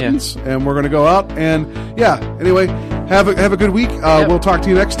hit buttons and we're going to go out. And anyway, have a good week. We'll talk to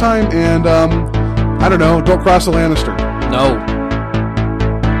you next time. And I don't know, don't cross the Lannister. No.